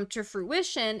never come to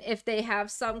fruition if they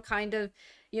have some kind of,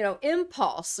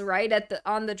 impulse, right,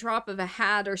 on the drop of a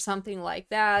hat or something like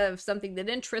that, of something that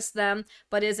interests them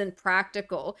but isn't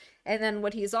practical. And then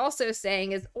what he's also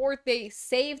saying is, or they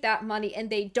save that money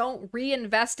and they don't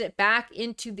reinvest it back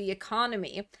into the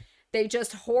economy. They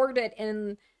just hoard it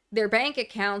in their bank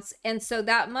accounts, and so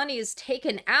that money is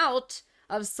taken out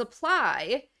of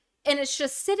supply and it's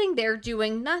just sitting there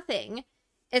doing nothing.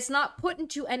 It's not put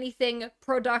into anything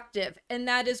productive, and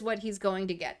that is what he's going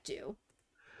to get to.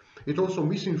 It also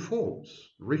misinforms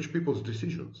rich people's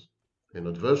decisions and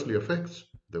adversely affects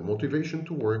their motivation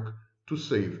to work, to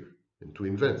save, and to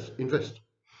invest.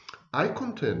 I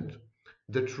contend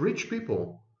that rich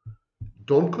people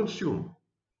don't consume,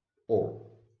 or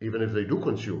even if they do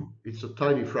consume, it's a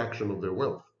tiny fraction of their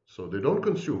wealth. So they don't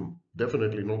consume,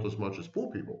 definitely not as much as poor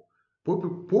people. Poor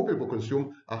people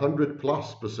consume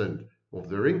 100+% of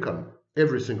their income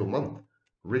every single month.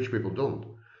 Rich people don't.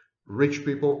 Rich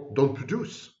people don't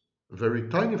produce. A very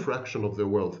tiny fraction of their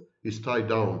wealth is tied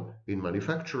down in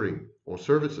manufacturing or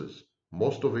services.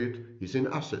 Most of it is in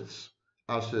assets.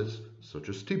 Assets such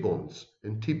as T-bonds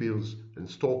and T-bills and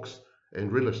stocks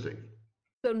and real estate.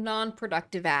 So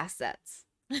non-productive assets.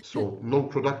 So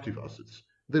non-productive assets.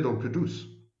 They don't produce.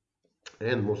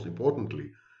 And most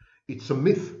importantly, it's a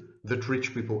myth that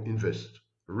rich people invest.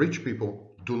 Rich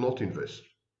people do not invest.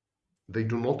 They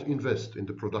do not invest in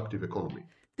the productive economy.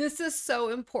 This is so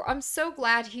important. I'm so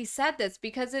glad he said this,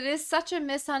 because it is such a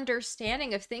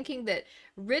misunderstanding of thinking that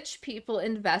rich people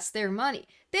invest their money.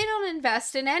 They don't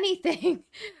invest in anything.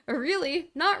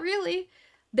 Really, not really.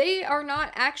 They are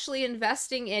not actually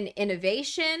investing in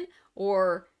innovation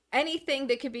or anything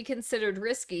that could be considered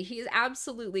risky. He's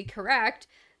absolutely correct.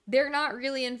 They're not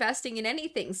really investing in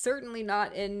anything, certainly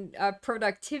not in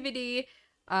productivity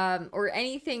or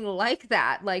anything like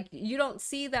that. Like, you don't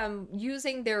see them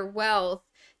using their wealth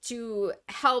to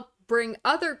help bring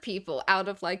other people out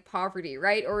of like poverty,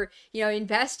 right? Or,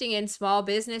 investing in small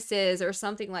businesses or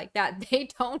something like that. They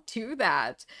don't do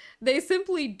that. They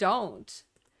simply don't.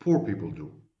 Poor people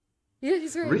do. Yeah,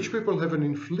 he's right. Rich people have an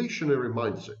inflationary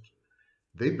mindset.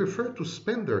 They prefer to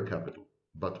spend their capital,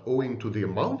 but owing to the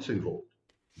amounts involved,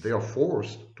 they are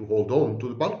forced to hold on to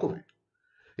the bulk of it.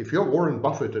 If you're Warren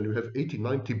Buffett and you have 80,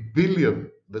 90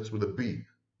 billion, that's with a B,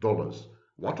 dollars,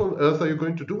 what on earth are you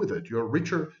going to do with it? You're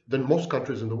richer than most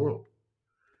countries in the world.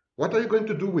 What are you going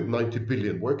to do with 90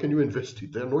 billion? Where can you invest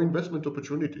it? There are no investment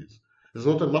opportunities.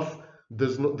 There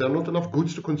are not enough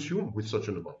goods to consume with such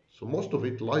an amount. So most of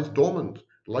it lies dormant,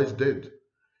 lies dead.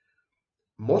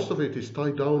 Most of it is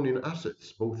tied down in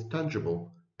assets, both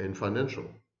tangible and financial.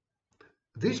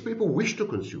 These people wish to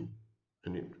consume,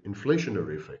 an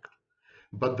inflationary effect,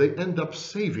 but they end up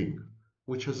saving,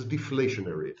 which has a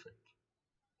deflationary effect.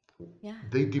 Yeah.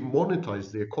 They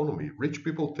demonetize the economy. Rich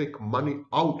people take money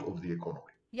out of the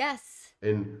economy. Yes.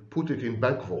 And put it in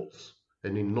bank vaults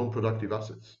and in non-productive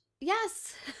assets.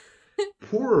 Yes.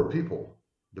 Poorer people,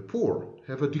 the poor,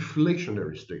 have a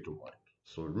deflationary state of mind.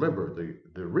 So remember,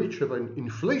 the rich have an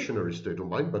inflationary state of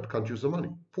mind but can't use the money.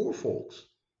 Poor folks,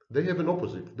 they have the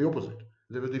opposite. They have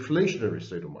a deflationary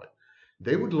state of mind.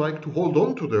 They would like to hold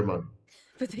on to their money,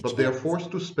 But they but they are can't.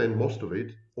 forced to spend most of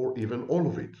it or even all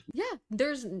of it. Yeah,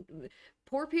 there's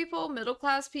poor people, middle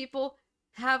class people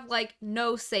have like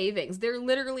no savings. They're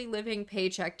literally living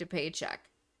paycheck to paycheck.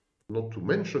 Not to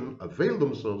mention avail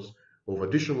themselves of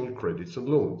additional credits and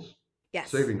loans. Yes.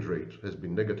 Savings rate has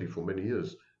been negative for many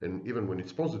years, and even when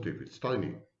it's positive, it's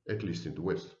tiny, at least in the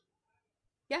West.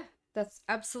 Yeah, that's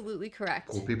absolutely Or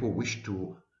correct. people wish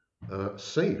to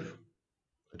save,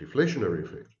 a deflationary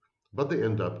effect, but they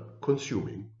end up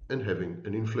consuming and having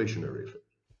an inflationary effect.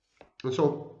 And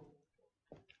so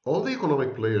all the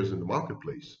economic players in the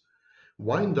marketplace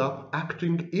wind up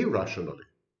acting irrationally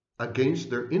against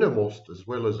their innermost as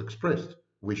well as expressed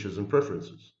wishes and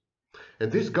preferences.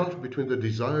 And this gulf between the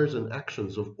desires and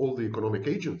actions of all the economic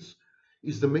agents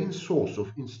is the main source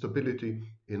of instability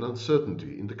and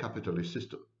uncertainty in the capitalist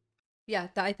system. Yeah,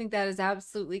 I think that is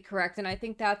absolutely correct. And I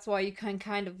think that's why you can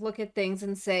kind of look at things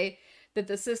and say that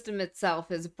the system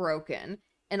itself is broken.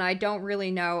 And I don't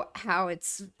really know how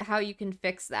you can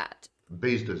fix that.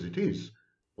 Based as it is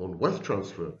on wealth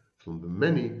transfer from the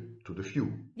many to the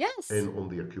few, Yes. and on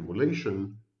the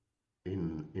accumulation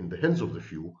in the hands of the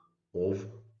few of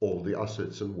all the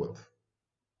assets and wealth.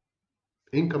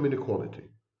 Income inequality.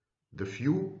 The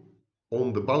few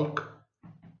own the bulk,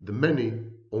 the many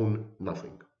own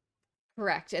nothing.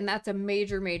 Correct. And that's a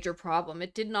major, major problem.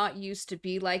 It did not used to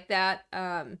be like that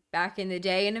back in the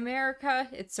day in America.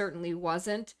 It certainly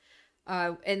wasn't.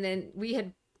 And then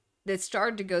that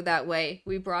started to go that way.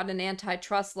 We brought in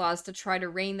antitrust laws to try to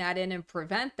rein that in and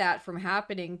prevent that from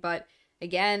happening. But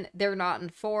again, they're not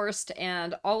enforced.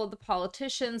 And all of the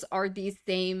politicians are these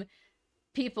same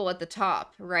people at the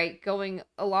top, right? Going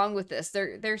along with this.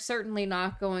 They're certainly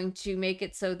not going to make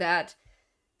it so that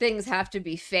things have to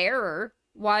be fairer.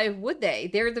 Why would they?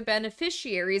 They're the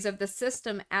beneficiaries of the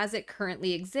system as it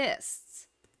currently exists.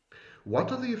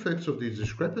 What are the effects of these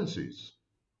discrepancies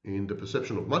in the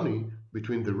perception of money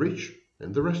between the rich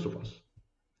and the rest of us?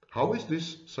 How is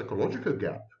this psychological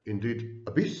gap, indeed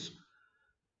abyss,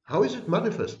 how is it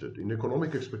manifested in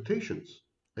economic expectations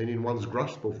and in one's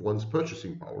grasp of one's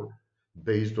purchasing power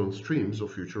based on streams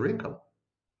of future income?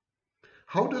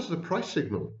 How does the price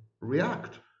signal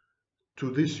react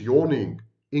to this yawning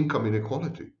income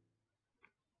inequality?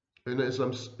 And as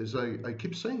I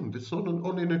keep saying, it's not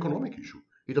only an economic issue.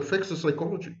 It affects the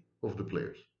psychology of the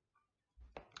players.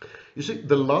 You see,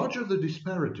 the larger the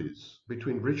disparities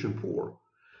between rich and poor,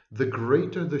 the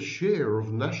greater the share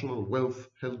of national wealth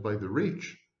held by the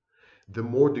rich, the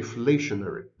more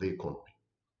deflationary the economy.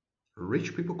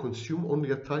 Rich people consume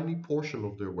only a tiny portion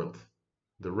of their wealth.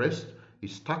 The rest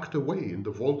is tucked away in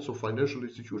the vaults of financial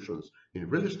institutions, in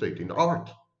real estate, in art.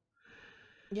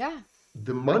 Yeah.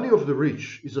 The money of the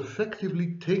rich is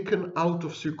effectively taken out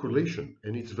of circulation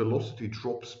and its velocity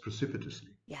drops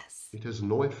precipitously. Yes. It has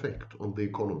no effect on the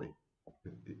economy.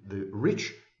 The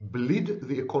rich bleed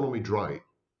the economy dry.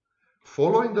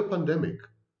 Following the pandemic,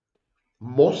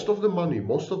 most of the money,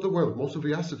 most of the wealth, most of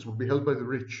the assets will be held by the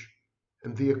rich,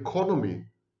 and the economy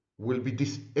will be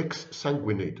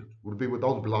exsanguinated, will be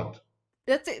without blood.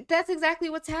 That's exactly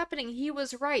what's happening. He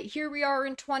was right. Here we are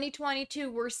in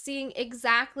 2022. We're seeing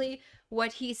exactly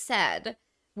what he said.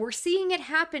 We're seeing it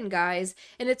happen, guys.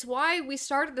 And it's why we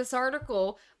started this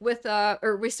article with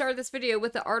or we started this video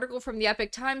with the article from the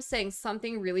Epic Times saying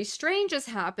something really strange is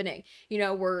happening. You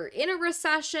know, we're in a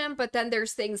recession, but then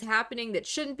there's things happening that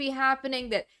shouldn't be happening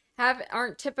that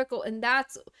aren't typical, and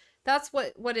that's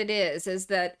what it is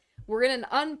that we're in an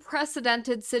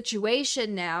unprecedented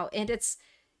situation now, and it's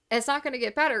not going to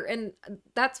get better. And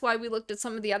that's why we looked at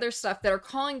some of the other stuff that are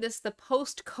calling this the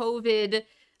post-COVID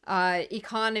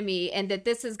economy, and that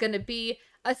this is going to be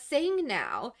a thing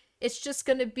now. It's just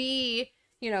going to be,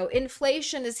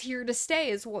 inflation is here to stay,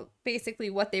 is basically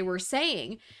what they were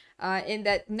saying. And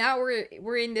that now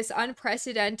we're in this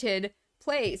unprecedented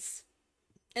place.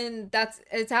 And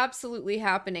it's absolutely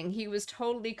happening. He was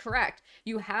totally correct.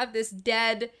 You have this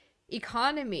dead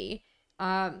economy.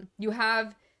 You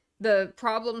have the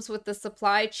problems with the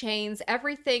supply chains.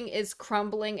 Everything is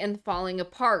crumbling and falling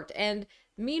apart. And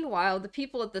meanwhile, the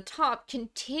people at the top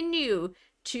continue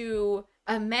to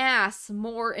amass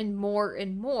more and more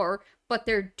and more, but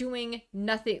they're doing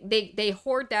nothing. They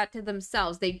hoard that to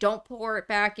themselves. They don't pour it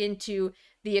back into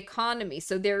the economy.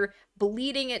 So they're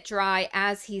bleeding it dry,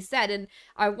 as he said. And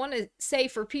I want to say,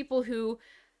 for people who,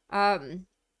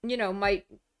 might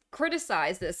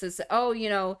criticize this as,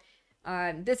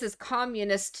 this is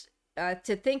communist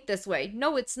to think this way.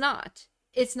 No, it's not.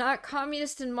 It's not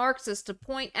communist and Marxist to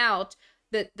point out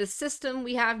that the system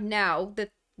we have now that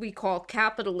we call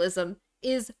capitalism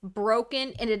is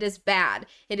broken and it is bad.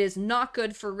 It is not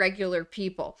good for regular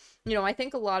people. You know, I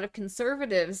think a lot of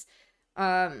conservatives,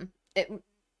 it,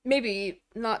 maybe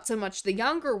not so much the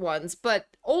younger ones, but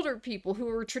older people who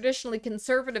were traditionally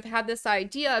conservative had this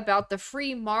idea about the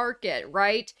free market,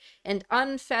 right? And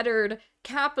unfettered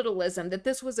capitalism, that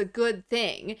this was a good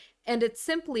thing. And it's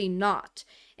simply not.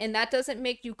 And that doesn't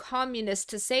make you communist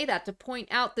to say that, to point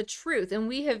out the truth. And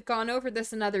we have gone over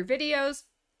this in other videos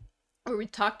where we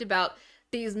talked about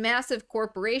these massive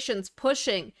corporations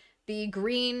pushing the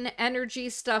green energy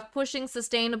stuff, pushing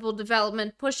sustainable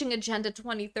development, pushing Agenda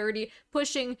 2030,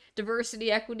 pushing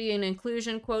diversity, equity, and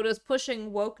inclusion quotas,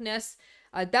 pushing wokeness.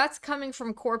 That's coming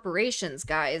from corporations,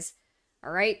 guys.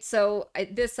 All right, so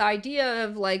this idea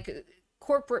of like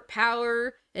corporate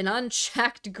power and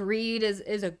unchecked greed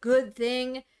is a good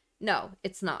thing. No,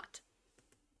 it's not.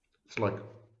 It's like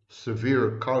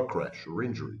severe car crash or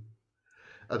injury.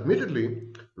 Admittedly,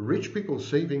 rich people's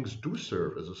savings do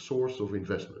serve as a source of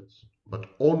investments, but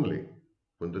only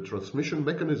when the transmission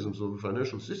mechanisms of the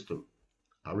financial system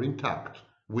are intact,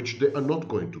 which they are not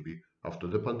going to be after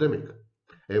the pandemic.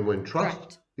 And when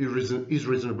trust Correct. is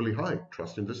reasonably high,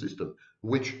 trust in the system,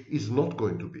 which is not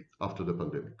going to be after the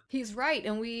pandemic. He's right,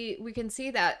 and we can see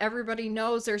that everybody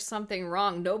knows there's something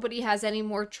wrong. Nobody has any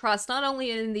more trust, not only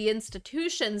in the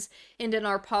institutions and in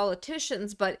our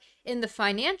politicians, but in the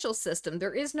financial system.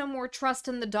 There is no more trust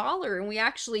in the dollar, and we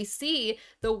actually see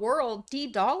the world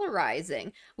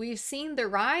de-dollarizing. We've seen the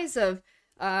rise of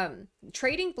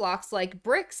trading blocks like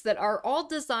BRICS that are all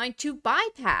designed to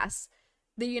bypass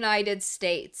the United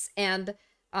States and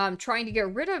trying to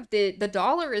get rid of the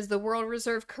dollar as the world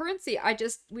reserve currency.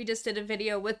 We just did a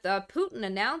video with Putin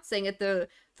announcing at the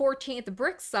 14th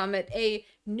BRICS summit a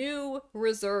new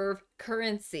reserve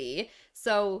currency.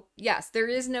 So yes, there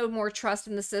is no more trust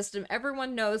in the system.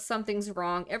 Everyone knows something's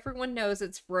wrong. Everyone knows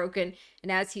it's broken.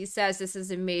 And as he says, this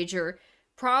is a major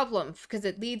problem because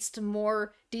it leads to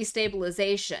more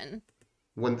destabilization.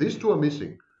 When these two are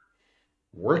missing,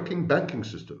 working banking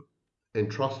system and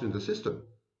trust in the system,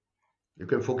 you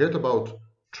can forget about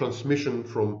transmission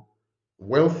from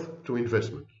wealth to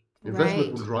investment.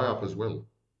 Investment will Right. dry up as well,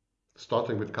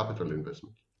 starting with capital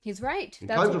investment. He's right. In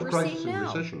That's times what of we're crisis seeing and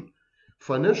now. recession,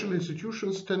 financial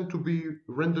institutions tend to be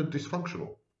rendered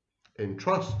dysfunctional, and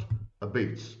trust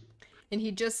abates. And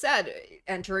he just said,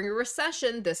 entering a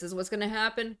recession, this is what's going to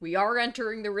happen. We are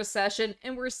entering the recession,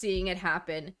 and we're seeing it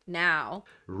happen now.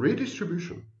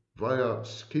 Redistribution via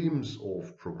schemes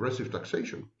of progressive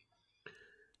taxation,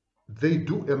 they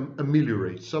do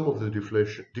ameliorate some of the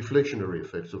deflationary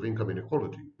effects of income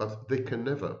inequality, but they can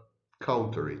never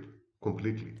counter it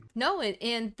completely. No,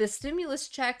 and the stimulus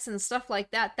checks and stuff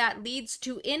like that, that leads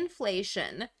to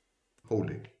inflation.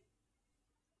 Wholly.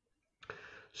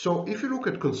 So if you look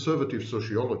at conservative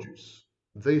sociologies,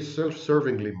 they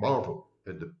self-servingly marvel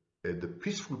at the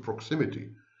peaceful proximity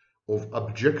of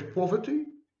abject poverty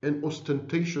and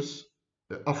ostentatious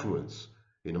affluence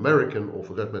in American, or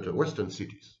for that matter, Western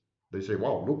cities. They say,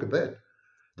 wow, look at that.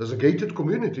 There's a gated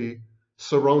community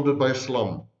surrounded by a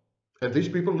slum, and these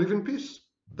people live in peace.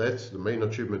 That's the main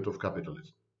achievement of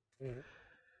capitalism. Mhm.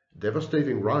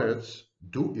 Devastating riots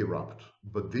do erupt,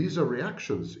 but these are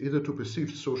reactions either to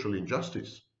perceived social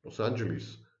injustice, Los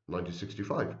Angeles,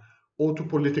 1965, or to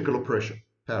political oppression,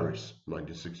 Paris,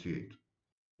 1968.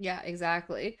 Yeah,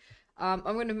 exactly. I'm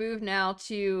going to move now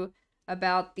to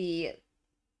about the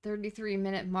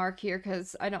 33-minute mark here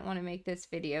because I don't want to make this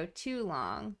video too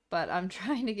long, but I'm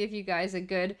trying to give you guys a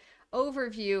good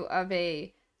overview of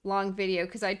a long video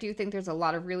because I do think there's a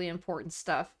lot of really important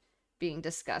stuff being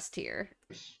discussed here.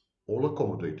 All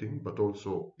accommodating, but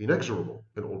also inexorable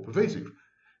and all pervasive.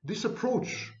 This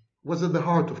approach was at the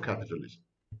heart of capitalism.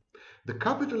 The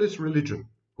capitalist religion,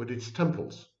 with its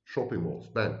temples, shopping malls,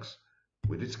 banks,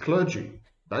 with its clergy,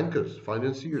 bankers,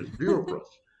 financiers,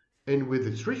 bureaucrats, and with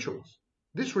its rituals,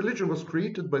 this religion was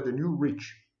created by the new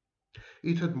rich.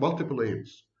 It had multiple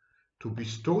aims: to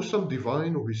bestow some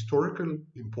divine or historical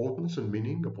importance and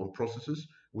meaning upon processes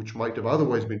which might have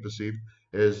otherwise been perceived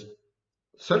as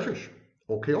selfish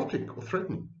or chaotic or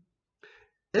threatening,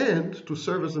 and to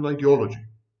serve as an ideology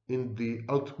in the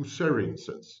Althusserlian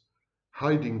sense,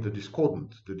 hiding the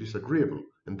discordant, the disagreeable,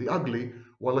 and the ugly,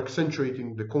 while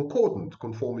accentuating the concordant,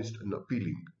 conformist, and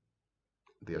appealing,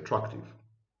 the attractive.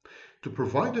 To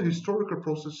provide a historical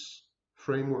process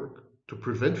framework, to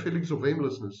prevent feelings of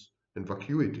aimlessness and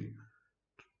vacuity,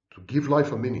 to give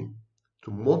life a meaning,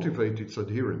 to motivate its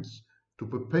adherents, to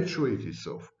perpetuate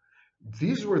itself.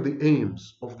 These were the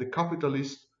aims of the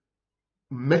capitalist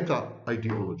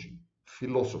meta-ideology,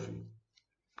 philosophy.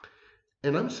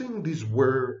 And I'm saying these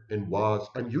were and was,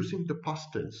 I'm using the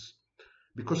past tense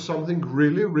because something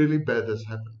really, really bad has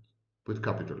happened with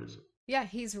capitalism. Yeah,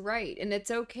 he's right. And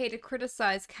it's okay to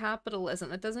criticize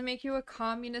capitalism. It doesn't make you a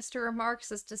communist or a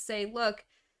Marxist to say, look,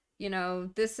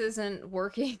 this isn't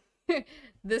working.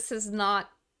 This has not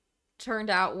turned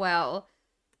out well.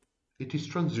 It is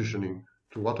transitioning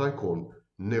to what I call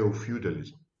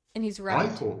neo-feudalism. And he's I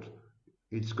right. thought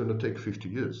it's going to take 50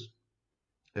 years.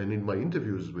 And in my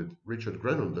interviews with Richard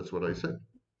Grennan, that's what I said.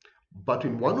 But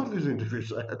in one of these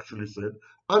interviews, I actually said,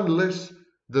 unless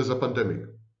there's a pandemic,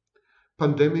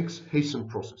 pandemics hasten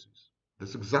processes.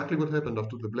 That's exactly what happened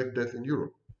after the Black Death in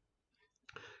Europe.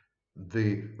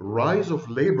 The rise of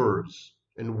laborers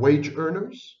and wage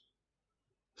earners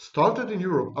started in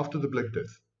Europe after the Black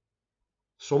Death.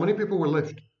 So many people were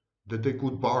left that they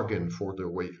could bargain for their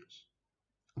wages.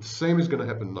 The same is going to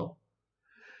happen now.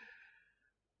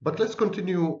 But let's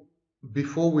continue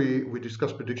before we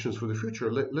discuss predictions for the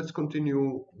future. Let's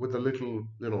continue with a little,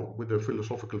 with the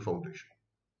philosophical foundation.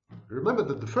 Remember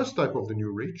that the first type of the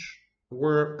new rich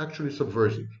were actually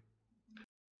subversive.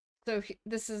 So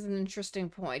this is an interesting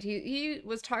point. He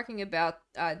was talking about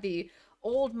the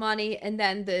old money and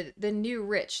then the new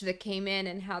rich that came in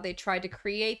and how they tried to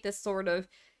create this sort of,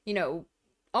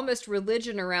 almost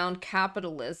religion around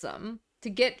capitalism to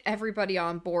get everybody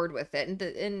on board with it.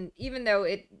 And even though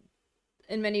it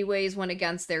in many ways went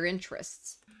against their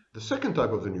interests. The second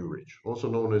type of the new rich, also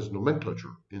known as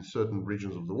nomenclature in certain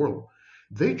regions of the world,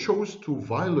 they chose to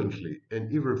violently and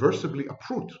irreversibly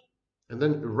uproot and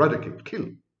then eradicate, kill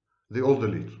the old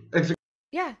elite,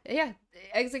 Yeah,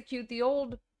 execute the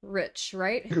old rich,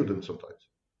 right? execute them sometimes.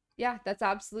 Yeah, that's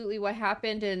absolutely what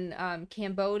happened in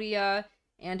Cambodia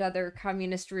and other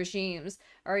communist regimes.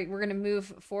 All right, we're going to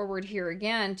move forward here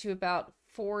again to about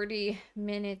 40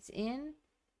 minutes in.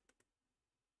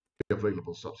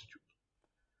 Available substitute.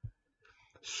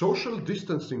 Social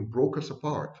distancing broke us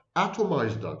apart,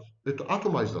 atomized us. It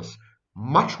atomized us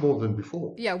much more than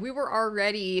before. Yeah, we were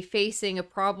already facing a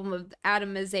problem of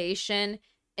atomization,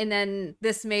 and then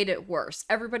this made it worse.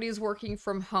 Everybody's working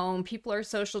from home. People are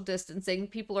social distancing.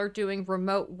 People are doing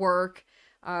remote work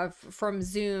from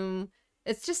Zoom.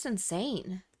 It's just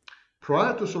insane.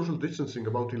 Prior to social distancing,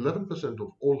 about 11%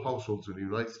 of all households in the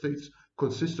United States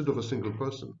consisted of a single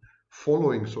person.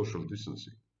 Following social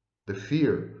distancing, the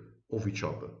fear of each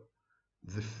other,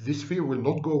 this fear will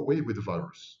not go away with the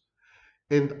virus.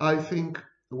 And I think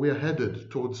we are headed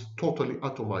towards totally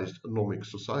atomized anomic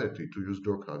society, to use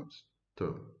Durkheim's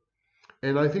term.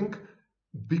 And I think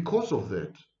because of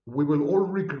that, we will all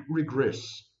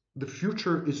regress. The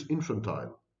future is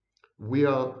infantile. We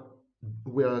are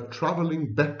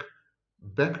traveling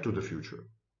back to the future.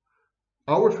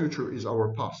 Our future is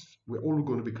our past. We're all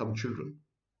going to become children.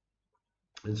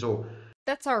 And so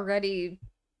that's already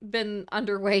been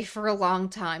underway for a long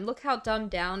time. Look how dumbed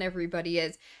down everybody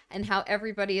is and how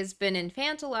everybody has been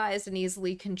infantilized and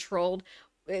easily controlled.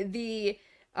 The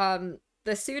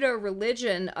pseudo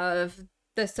religion of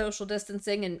the social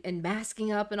distancing and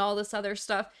masking up and all this other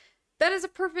stuff, that is a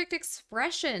perfect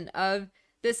expression of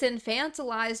this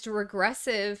infantilized,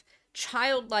 regressive,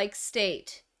 childlike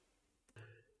state.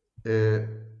 As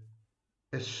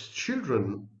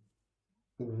children,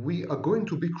 we are going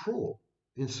to be cruel,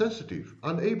 insensitive,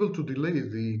 unable to delay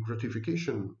the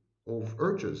gratification of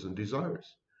urges and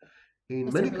desires. In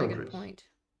That's many a really countries, good point.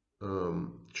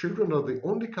 Children are the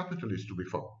only capitalists to be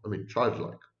found. I mean,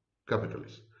 childlike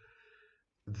capitalists.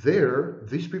 There,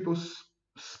 these people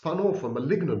spun off a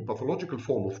malignant pathological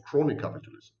form of crony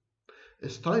capitalism.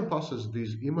 As time passes,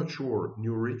 these immature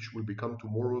new rich will become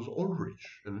tomorrow's old rich,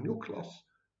 and a new class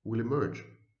will emerge,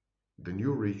 the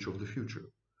new rich of the future.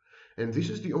 And this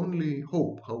is the only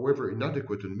hope, however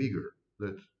inadequate and meager,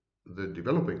 that the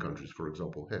developing countries, for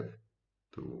example, have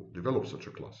to develop such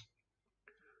a class.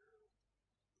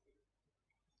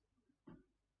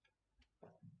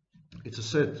 It's a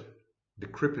sad,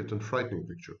 decrepit, and frightening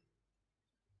picture.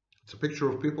 It's a picture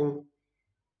of people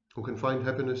who can find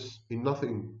happiness in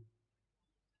nothing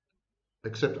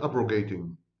except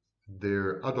abrogating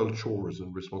their adult chores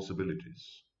and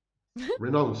responsibilities,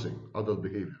 renouncing adult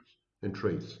behaviors and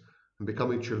traits, and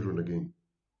becoming children again.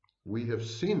 We have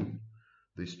seen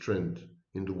this trend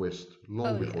in the West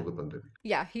long Oh, before yeah. the pandemic.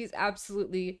 Yeah, he's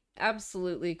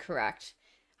absolutely correct.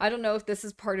 I don't know if this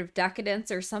is part of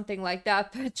decadence or something like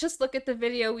that, but just look at the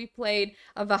video we played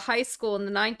of a high school in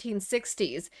the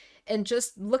 1960s and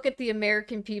just look at the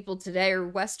American people today or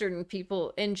Western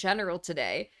people in general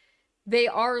today. They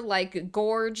are like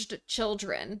gorged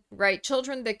children, right?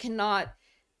 Children that cannot,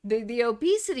 the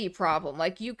obesity problem,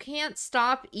 like you can't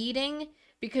stop eating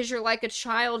because you're like a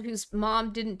child whose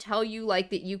mom didn't tell you like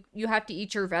that you have to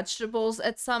eat your vegetables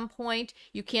at some point.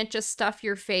 You can't just stuff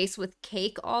your face with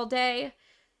cake all day.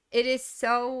 It is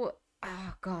so,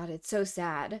 oh God, it's so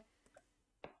sad.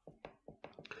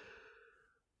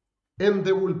 And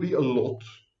there will be a lot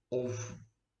of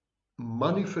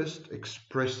manifest,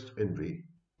 expressed envy,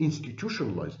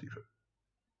 institutionalized even.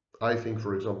 I think,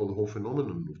 for example, the whole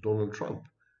phenomenon of Donald Trump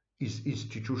is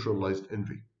institutionalized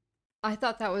envy. I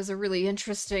thought that was a really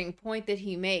interesting point that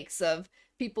he makes of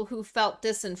people who felt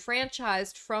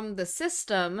disenfranchised from the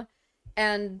system,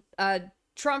 and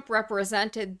Trump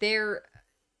represented their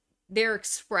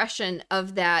expression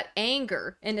of that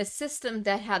anger in a system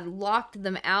that had locked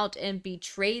them out and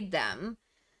betrayed them,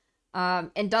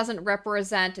 and doesn't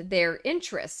represent their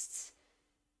interests.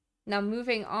 Now,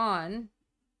 moving on.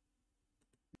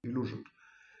 Illusion.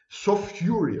 So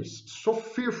furious, so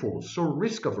fearful, so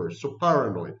risk averse, so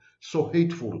paranoid, so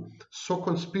hateful, so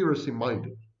conspiracy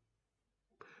minded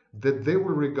that they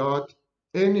will regard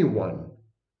anyone,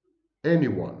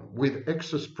 anyone with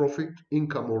excess profit,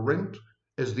 income, or rent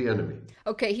as the enemy.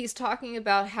 Okay, he's talking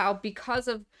about how because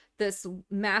of this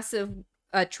massive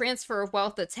transfer of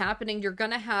wealth that's happening, you're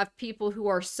going to have people who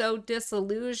are so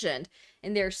disillusioned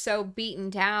and they're so beaten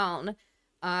down,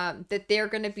 that they're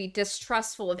going to be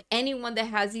distrustful of anyone that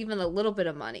has even a little bit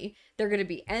of money. They're going to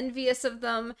be envious of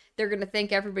them. They're going to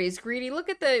think everybody's greedy. Look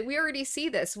at we already see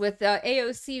this with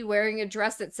AOC wearing a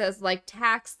dress that says like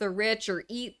tax the rich or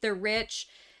eat the rich.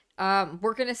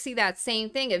 We're going to see that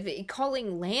same thing of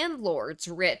calling landlords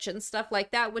rich and stuff like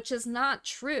that, which is not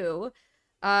true.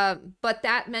 But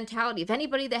that mentality of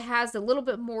anybody that has a little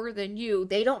bit more than you,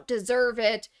 they don't deserve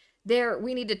it.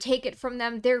 We need to take it from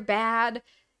them. They're bad.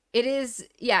 It is,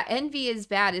 yeah, envy is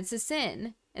bad. It's a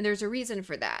sin. And there's a reason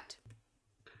for that.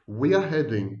 We are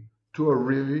heading to a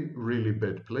really, really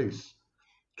bad place,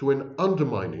 to an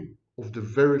undermining of the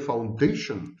very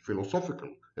foundation, philosophical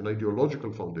and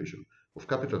ideological foundation of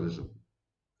capitalism,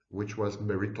 which was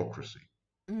meritocracy.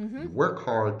 Mm-hmm. You work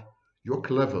hard, you're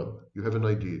clever, you have an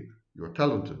idea, you're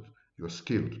talented, you're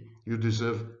skilled, you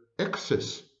deserve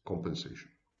excess compensation.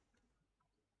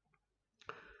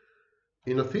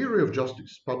 In a theory of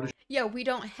justice published, yeah, we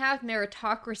don't have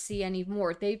meritocracy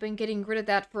anymore. They've been getting rid of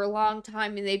that for a long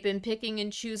time, and they've been picking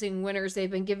and choosing winners. They've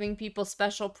been giving people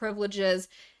special privileges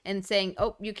and saying,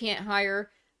 oh, you can't hire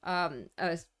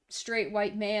a straight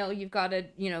white male. You've got to,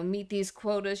 meet these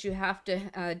quotas. You have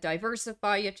to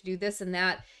diversify. You have to do this and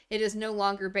that. It is no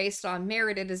longer based on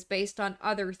merit. It is based on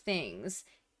other things.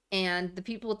 And the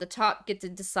people at the top get to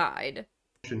decide.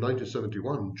 in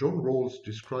 1971, John Rawls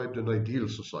described an ideal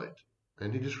society.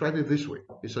 And he described it this way.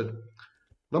 He said,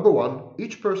 number one,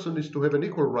 each person is to have an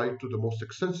equal right to the most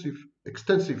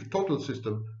extensive total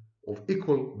system of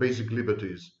equal basic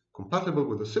liberties, compatible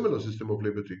with a similar system of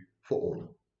liberty for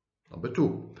all. Number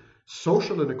two,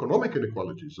 social and economic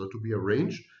inequalities are to be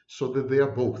arranged so that they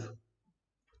are both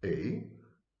A,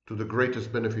 to the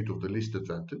greatest benefit of the least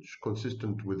advantage,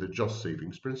 consistent with the just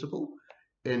savings principle,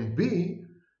 and B,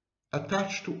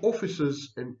 attached to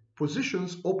offices and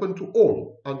positions open to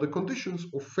all under conditions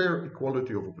of fair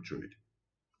equality of opportunity.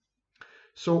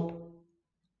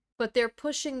 But they're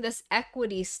pushing this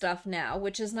equity stuff now,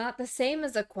 which is not the same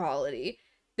as equality.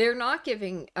 They're not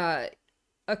giving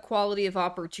equality of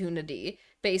opportunity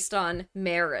based on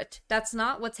merit. That's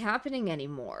not what's happening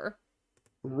anymore.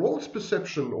 Rawls'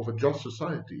 perception of a just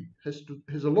society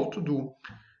has a lot to do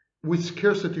with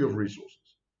scarcity of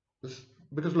resources.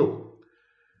 Because look,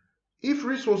 if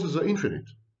resources are infinite,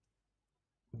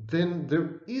 then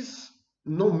there is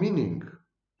no meaning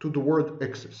to the word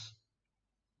excess.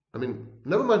 I mean,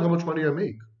 never mind how much money I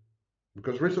make,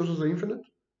 because resources are infinite,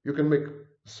 you can make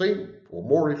the same or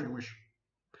more if you wish.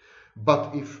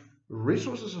 But if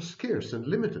resources are scarce and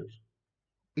limited,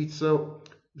 it's a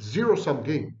zero-sum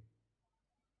game.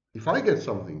 If I get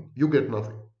something, you get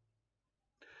nothing.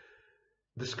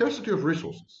 The scarcity of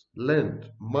resources,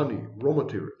 land, money, raw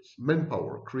materials,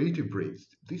 manpower, creative brains,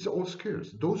 these are all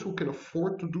scarce. Those who can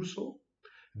afford to do so,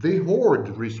 they hoard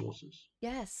resources.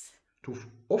 Yes. To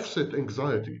offset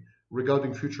anxiety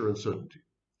regarding future uncertainty.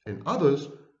 And others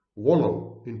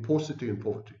wallow in paucity and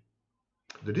poverty.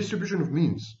 The distribution of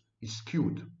means is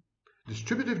skewed.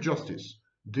 Distributive justice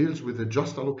deals with the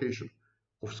just allocation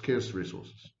of scarce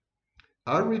resources.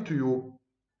 I'll read to you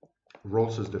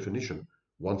Rawls's definition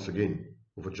once again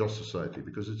of a just society,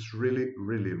 because it's really,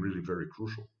 really, really very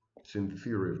crucial. It's in the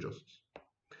theory of justice.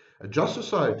 A just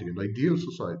society, an ideal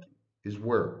society, is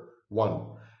where, one,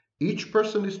 each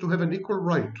person is to have an equal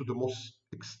right to the most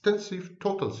extensive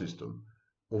total system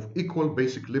of equal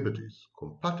basic liberties,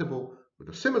 compatible with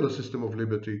a similar system of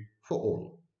liberty for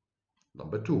all.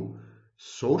 Number two,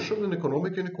 social and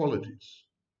economic inequalities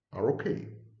are okay,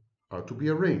 are to be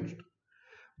arranged,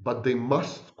 but they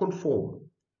must conform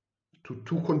to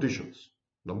two conditions.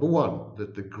 Number one,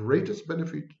 that to the greatest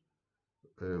benefit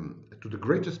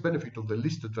of the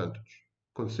least advantage,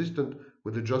 consistent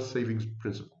with the just savings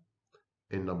principle.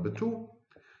 And number two,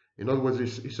 in other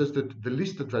words, he says that the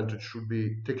least advantage should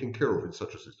be taken care of in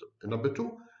such a system. And number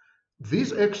two,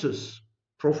 these excess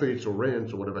profits or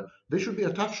rents or whatever, they should be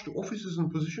attached to offices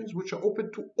and positions which are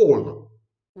open to all.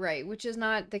 Right, which is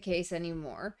not the case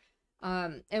anymore.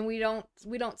 And we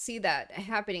don't see that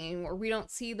happening anymore. We don't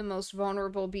see the most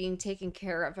vulnerable being taken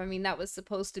care of. I mean, that was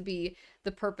supposed to be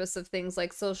the purpose of things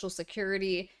like Social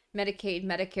Security, Medicaid,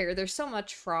 Medicare. There's so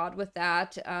much fraud with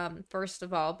that, first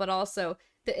of all, but also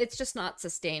it's just not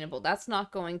sustainable. That's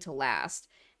not going to last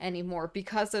anymore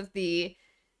because of the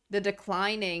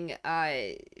declining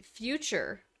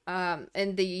future,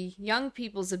 and the young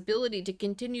people's ability to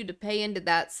continue to pay into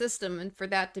that system and for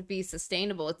that to be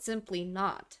sustainable. It's simply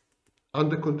not.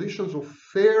 Under conditions of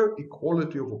fair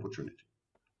equality of opportunity.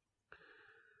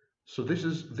 So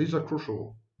these are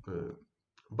crucial.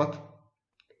 But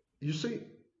you see,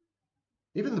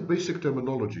 even the basic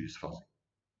terminology is fuzzy.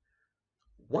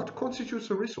 What constitutes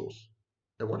a resource?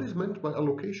 And what is meant by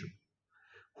allocation?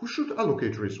 Who should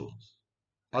allocate resources?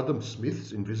 Adam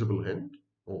Smith's invisible hand?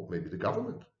 Or maybe the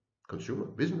government, consumer,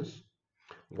 business?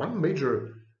 One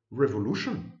major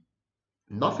revolution,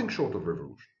 nothing short of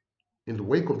revolution, in the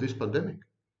wake of this pandemic,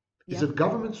 is Yeah. that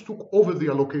governments took over the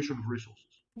allocation of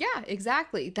resources. Yeah,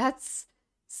 exactly. That's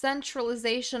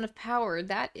centralization of power.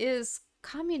 That is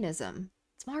communism.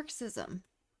 It's Marxism.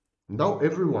 Now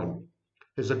everyone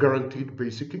has a guaranteed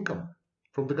basic income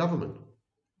from the government.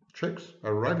 Checks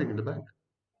are arriving in the bank.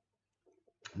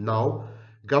 Now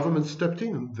government stepped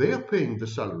in. They are paying the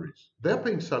salaries. They are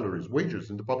paying salaries,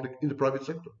 wages in the private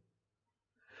sector.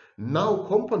 Now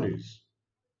companies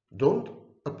don't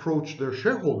approach their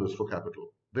shareholders for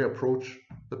capital. They approach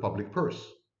the public purse.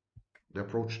 They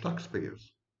approach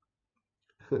taxpayers.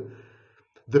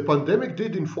 The pandemic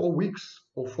did in 4 weeks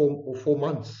or 4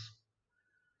 months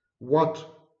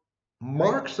what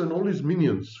Marx and all his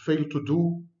minions failed to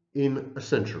do in a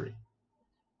century.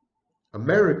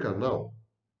 America now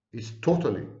is a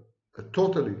totally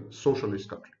socialist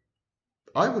country.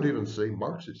 I would even say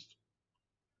Marxist,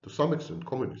 to some extent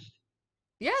communist.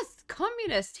 Yes,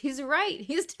 communist. He's right.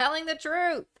 He's telling the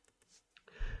truth.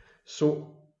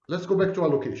 So let's go back to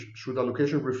allocation. Should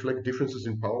allocation reflect differences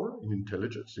in power, in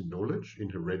intelligence, in knowledge, in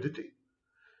heredity?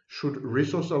 Should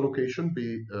resource allocation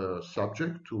be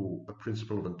subject to a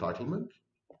principle of entitlement?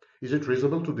 Is it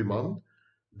reasonable to demand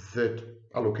that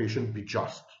allocation be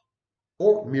just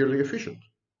or merely efficient?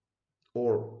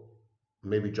 Or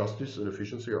maybe justice and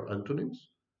efficiency are antonyms?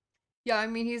 Yeah, I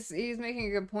mean he's making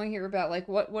a good point here about like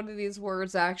what do these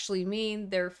words actually mean?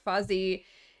 They're fuzzy.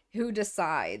 Who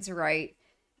decides, right?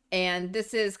 And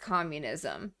this is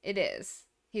communism. It is.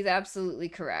 He's absolutely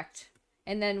correct.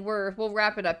 And then we'll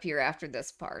wrap it up here after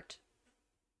this part.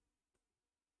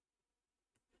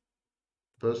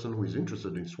 Person who is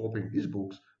interested in swapping his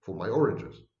books for my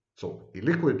oranges. So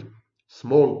illiquid,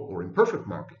 small or imperfect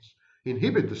markets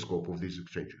inhibit the scope of these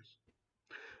exchanges.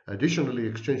 Additionally,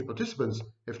 exchange participants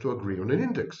have to agree on an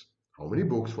index. How many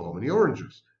books for how many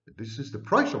oranges? This is the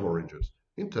price of oranges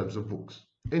in terms of books.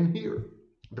 And here,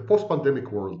 the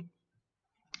post-pandemic world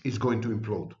is going to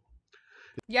implode.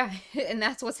 Yeah, and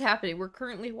that's what's happening. We're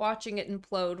currently watching it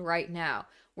implode right now.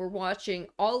 We're watching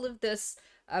all of this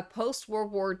post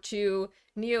World War II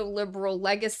neoliberal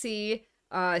legacy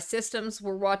systems.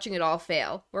 We're watching it all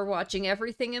fail. We're watching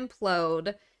everything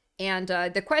implode. And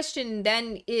the question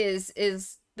then is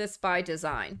this by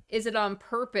design? Is it on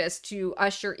purpose to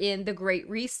usher in the Great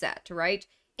Reset, right?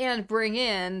 And bring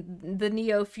in the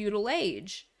neo-feudal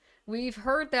age? We've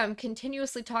heard them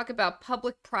continuously talk about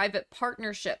public-private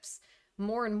partnerships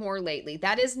more and more lately.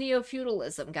 That is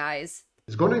neo-feudalism, guys.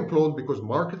 It's going to implode because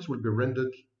markets will be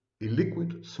rendered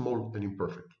illiquid, small, and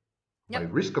imperfect by Yep.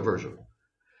 risk aversion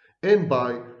and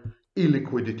by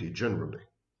illiquidity generally.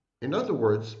 In other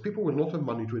words, people will not have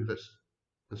money to invest.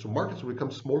 And so markets will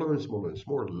become smaller and smaller and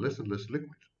smaller, less and less liquid.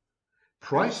 Yes.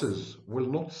 Prices will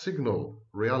not signal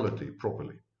reality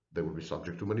properly. They will be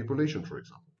subject to manipulation, for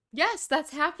example. Yes,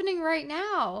 that's happening right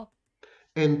now.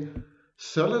 And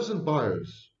sellers and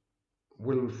buyers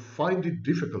will find it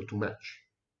difficult to match.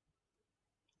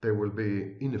 There will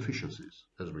be inefficiencies,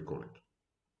 as we call it.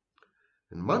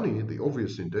 And money, the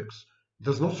obvious index,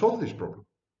 does not solve this problem.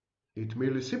 It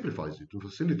merely simplifies it and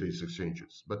facilitates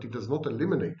exchanges, but it does not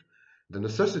eliminate the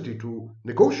necessity to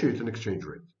negotiate an exchange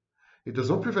rate. It does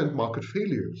not prevent market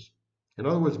failures. In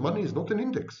other words, money is not an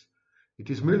index. It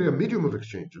is merely a medium of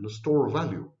exchange and a store of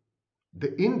value.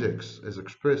 The index, as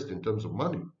expressed in terms of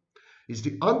money, is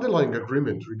the underlying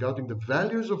agreement regarding the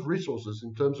values of resources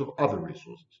in terms of other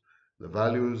resources, the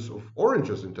values of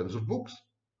oranges in terms of books,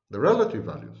 the relative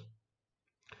values.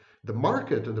 The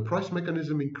market and the price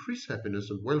mechanism increase happiness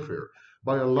and welfare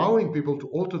by allowing people to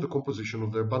alter the composition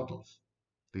of their bundles.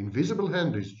 The invisible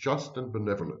hand is just and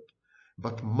benevolent,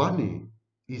 but money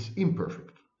is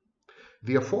imperfect.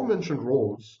 The aforementioned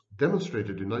Rawls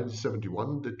demonstrated in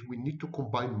 1971 that we need to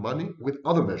combine money with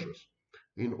other measures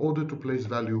in order to place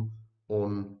value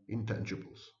on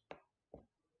intangibles.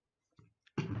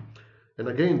 And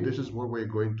again, this is where we're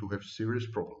going to have serious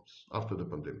problems after the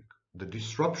pandemic. The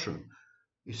disruption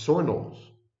is so enormous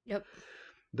Yep.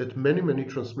 that many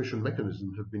transmission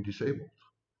mechanisms have been disabled.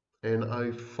 And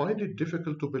I find it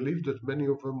difficult to believe that many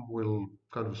of them will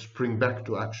kind of spring back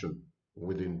to action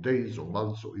within days or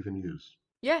months or even years.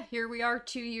 Yeah, here we are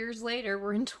 2 years later.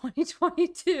 We're in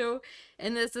 2022,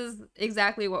 and this is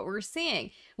exactly what we're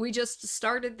seeing. We just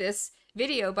started this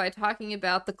video by talking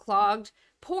about the clogged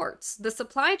ports, the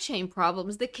supply chain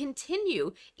problems that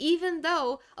continue, even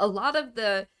though a lot of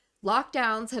the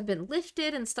lockdowns have been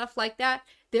lifted and stuff like that.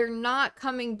 They're not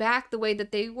coming back the way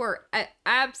that they were,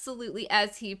 absolutely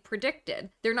as he predicted.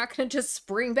 They're not going to just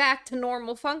spring back to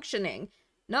normal functioning.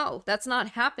 No, that's not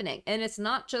happening. And it's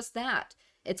not just that.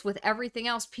 It's with everything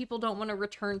else. People don't want to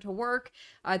return to work.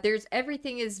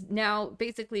 Everything is now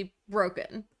basically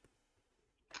broken.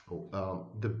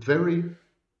 The very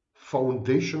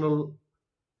foundational,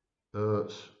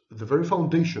 the very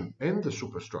foundation and the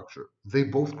superstructure, they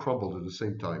both crumbled at the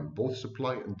same time. Both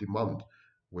supply and demand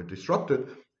were disrupted,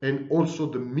 and also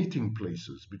the meeting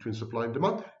places between supply and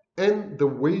demand, and the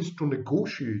ways to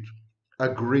negotiate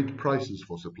agreed prices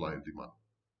for supply and demand.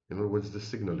 In other words, the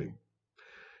signaling.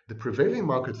 The prevailing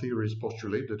market theories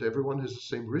postulate that everyone has the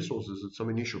same resources at some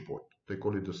initial point. They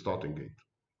call it the starting gate.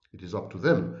 It is up to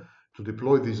them to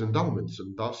deploy these endowments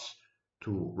and thus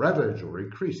to ravage or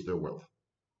increase their wealth.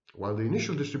 While the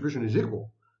initial distribution is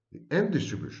equal, the end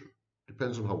distribution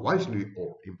depends on how wisely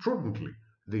or imprudently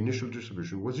the initial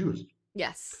distribution was used.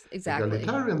 Yes, exactly.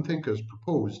 Egalitarian thinkers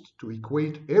proposed to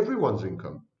equate everyone's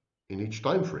income in each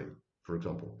time frame, for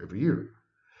example, every year.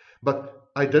 But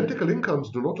identical incomes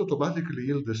do not automatically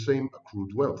yield the same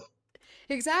accrued wealth.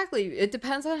 Exactly. It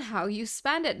depends on how you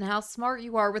spend it and how smart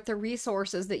you are with the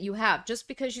resources that you have. Just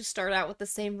because you start out with the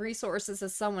same resources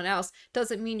as someone else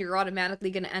doesn't mean you're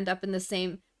automatically going to end up in the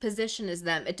same position as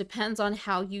them. It depends on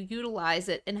how you utilize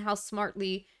it and how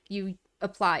smartly you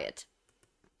apply it.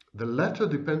 The latter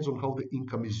depends on how the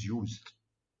income is used.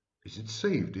 Is it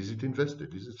saved? Is it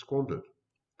invested? Is it squandered?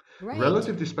 Right.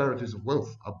 Relative disparities of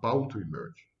wealth are bound to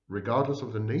emerge, regardless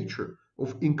of the nature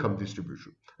of income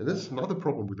distribution. And that's another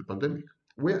problem with the pandemic.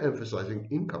 We're emphasizing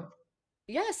income.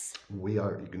 Yes. We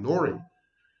are ignoring,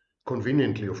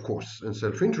 conveniently, of course, and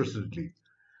self interestedly,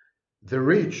 the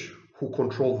rich who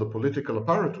control the political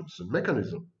apparatus and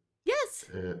mechanism. Yes.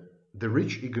 The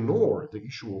rich ignore the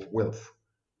issue of wealth.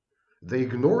 They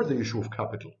ignore the issue of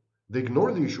capital. They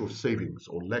ignore the issue of savings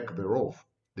or lack thereof.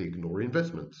 They ignore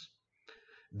investments.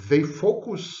 They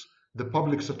focus the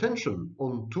public's attention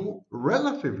on two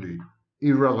relatively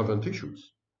irrelevant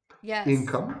issues: Yes.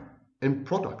 income and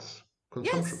products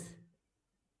consumption. Yes.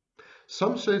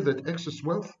 Some say that excess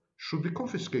wealth should be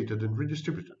confiscated and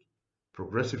redistributed.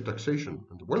 Progressive taxation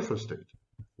and the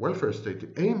welfare state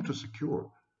aim to secure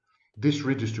this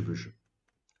redistribution.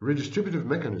 Redistributive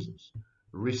mechanisms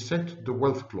reset the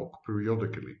wealth clock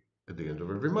periodically at the end of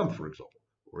every month, for example,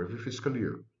 or every fiscal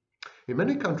year. In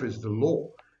many countries, the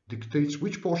law dictates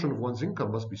which portion of one's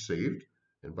income must be saved,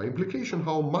 and by implication,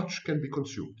 how much can be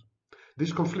consumed.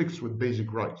 This conflicts with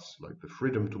basic rights, like the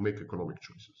freedom to make economic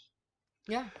choices.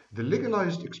 Yeah. The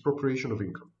legalized expropriation of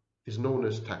income is known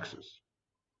as taxes.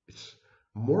 It's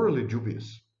morally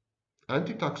dubious.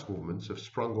 Anti-tax movements have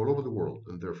sprung all over the world,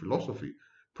 and their philosophy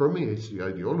permeates the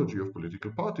ideology of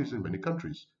political parties in many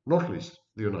countries, not least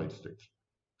the United States.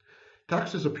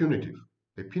 Taxes are punitive.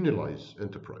 They penalize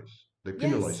enterprise. They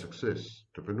penalize Yes. success,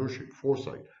 entrepreneurship,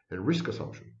 foresight, and risk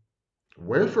assumption.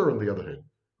 Welfare, on the other hand,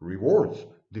 rewards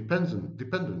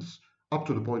dependence up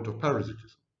to the point of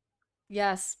parasitism.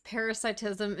 Yes.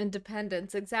 Parasitism,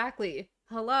 independence. Exactly.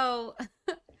 Hello.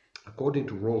 According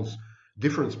to Rawls'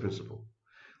 difference principle,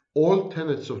 all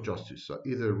tenets of justice are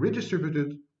either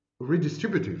redistributive,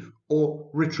 or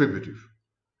retributive.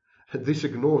 This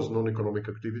ignores non-economic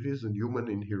activities and human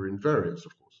inherent variance,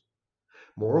 of course.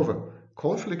 Moreover,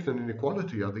 conflict and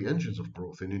inequality are the engines of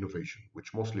growth and innovation,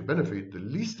 which mostly benefit the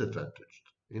least advantaged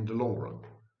in the long run.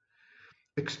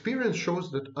 Experience shows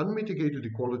that unmitigated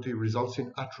equality results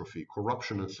in atrophy,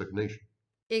 corruption, and stagnation.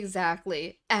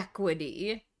 Exactly.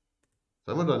 Equity.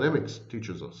 Thermodynamics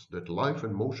teaches us that life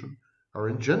and motion are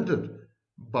engendered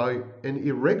by an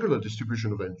irregular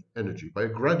distribution of energy, by a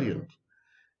gradient.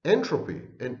 Entropy,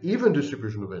 an even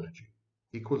distribution of energy,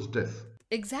 equals death.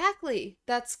 Exactly.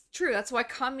 That's true. That's why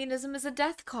communism is a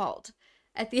death cult.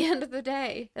 At the end of the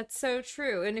day, that's so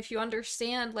true. And if you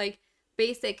understand like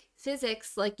basic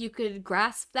physics, like you could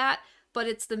grasp that, but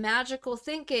it's the magical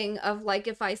thinking of like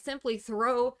if I simply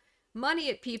throw money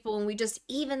at people and we just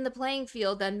even the playing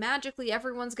field, then magically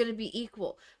everyone's going to be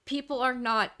equal. People are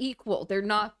not equal. They're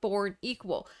not born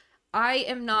equal. I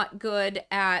am not good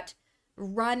at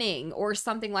running or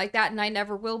something like that, and I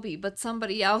never will be, but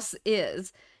somebody else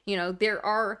is. You know, there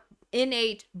are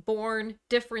innate born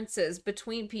differences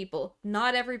between people.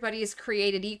 Not everybody is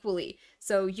created equally.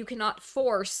 So you cannot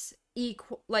force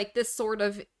like this sort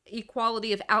of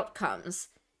equality of outcomes.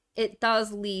 It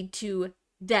does lead to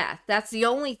death. That's the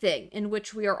only thing in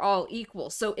which we are all equal.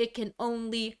 So it can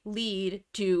only lead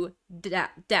to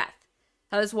death. That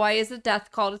is why it's a death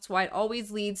cult. It's why it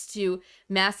always leads to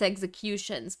mass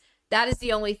executions. That is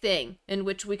the only thing in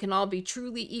which we can all be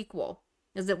truly equal,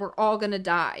 is that we're all going to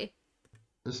die.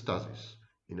 And stasis,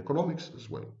 in economics as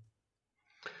well.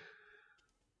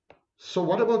 So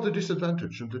what about the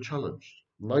disadvantage and the challenge?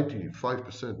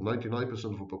 95%, 99%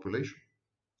 of the population.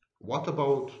 What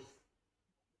about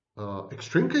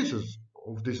extreme cases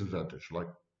of disadvantage, like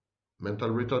mental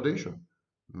retardation,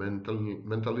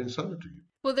 mental insanity?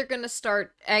 Well, they're going to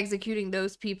start executing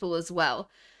those people as well.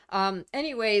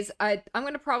 Anyways, I'm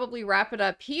going to probably wrap it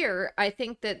up here. I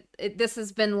think that this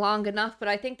has been long enough, but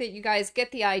I think that you guys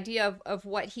get the idea of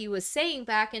what he was saying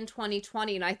back in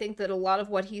 2020. And I think that a lot of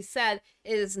what he said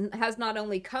has not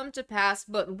only come to pass,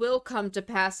 but will come to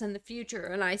pass in the future.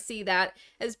 And I see that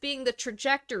as being the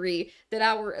trajectory that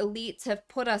our elites have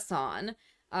put us on.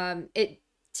 It,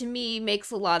 to me, makes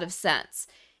a lot of sense,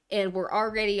 and we're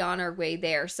already on our way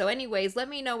there. So anyways, let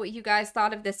me know what you guys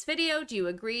thought of this video. Do you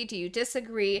agree? Do you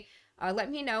disagree? Let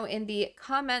me know in the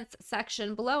comments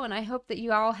section below, and I hope that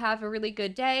you all have a really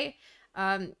good day.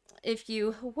 If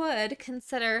you would,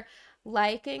 consider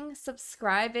liking,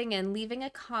 subscribing, and leaving a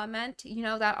comment. You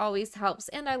know, that always helps,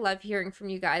 and I love hearing from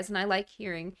you guys, and I like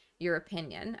hearing your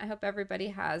opinion. I hope everybody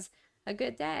has a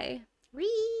good day.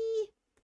 Ree!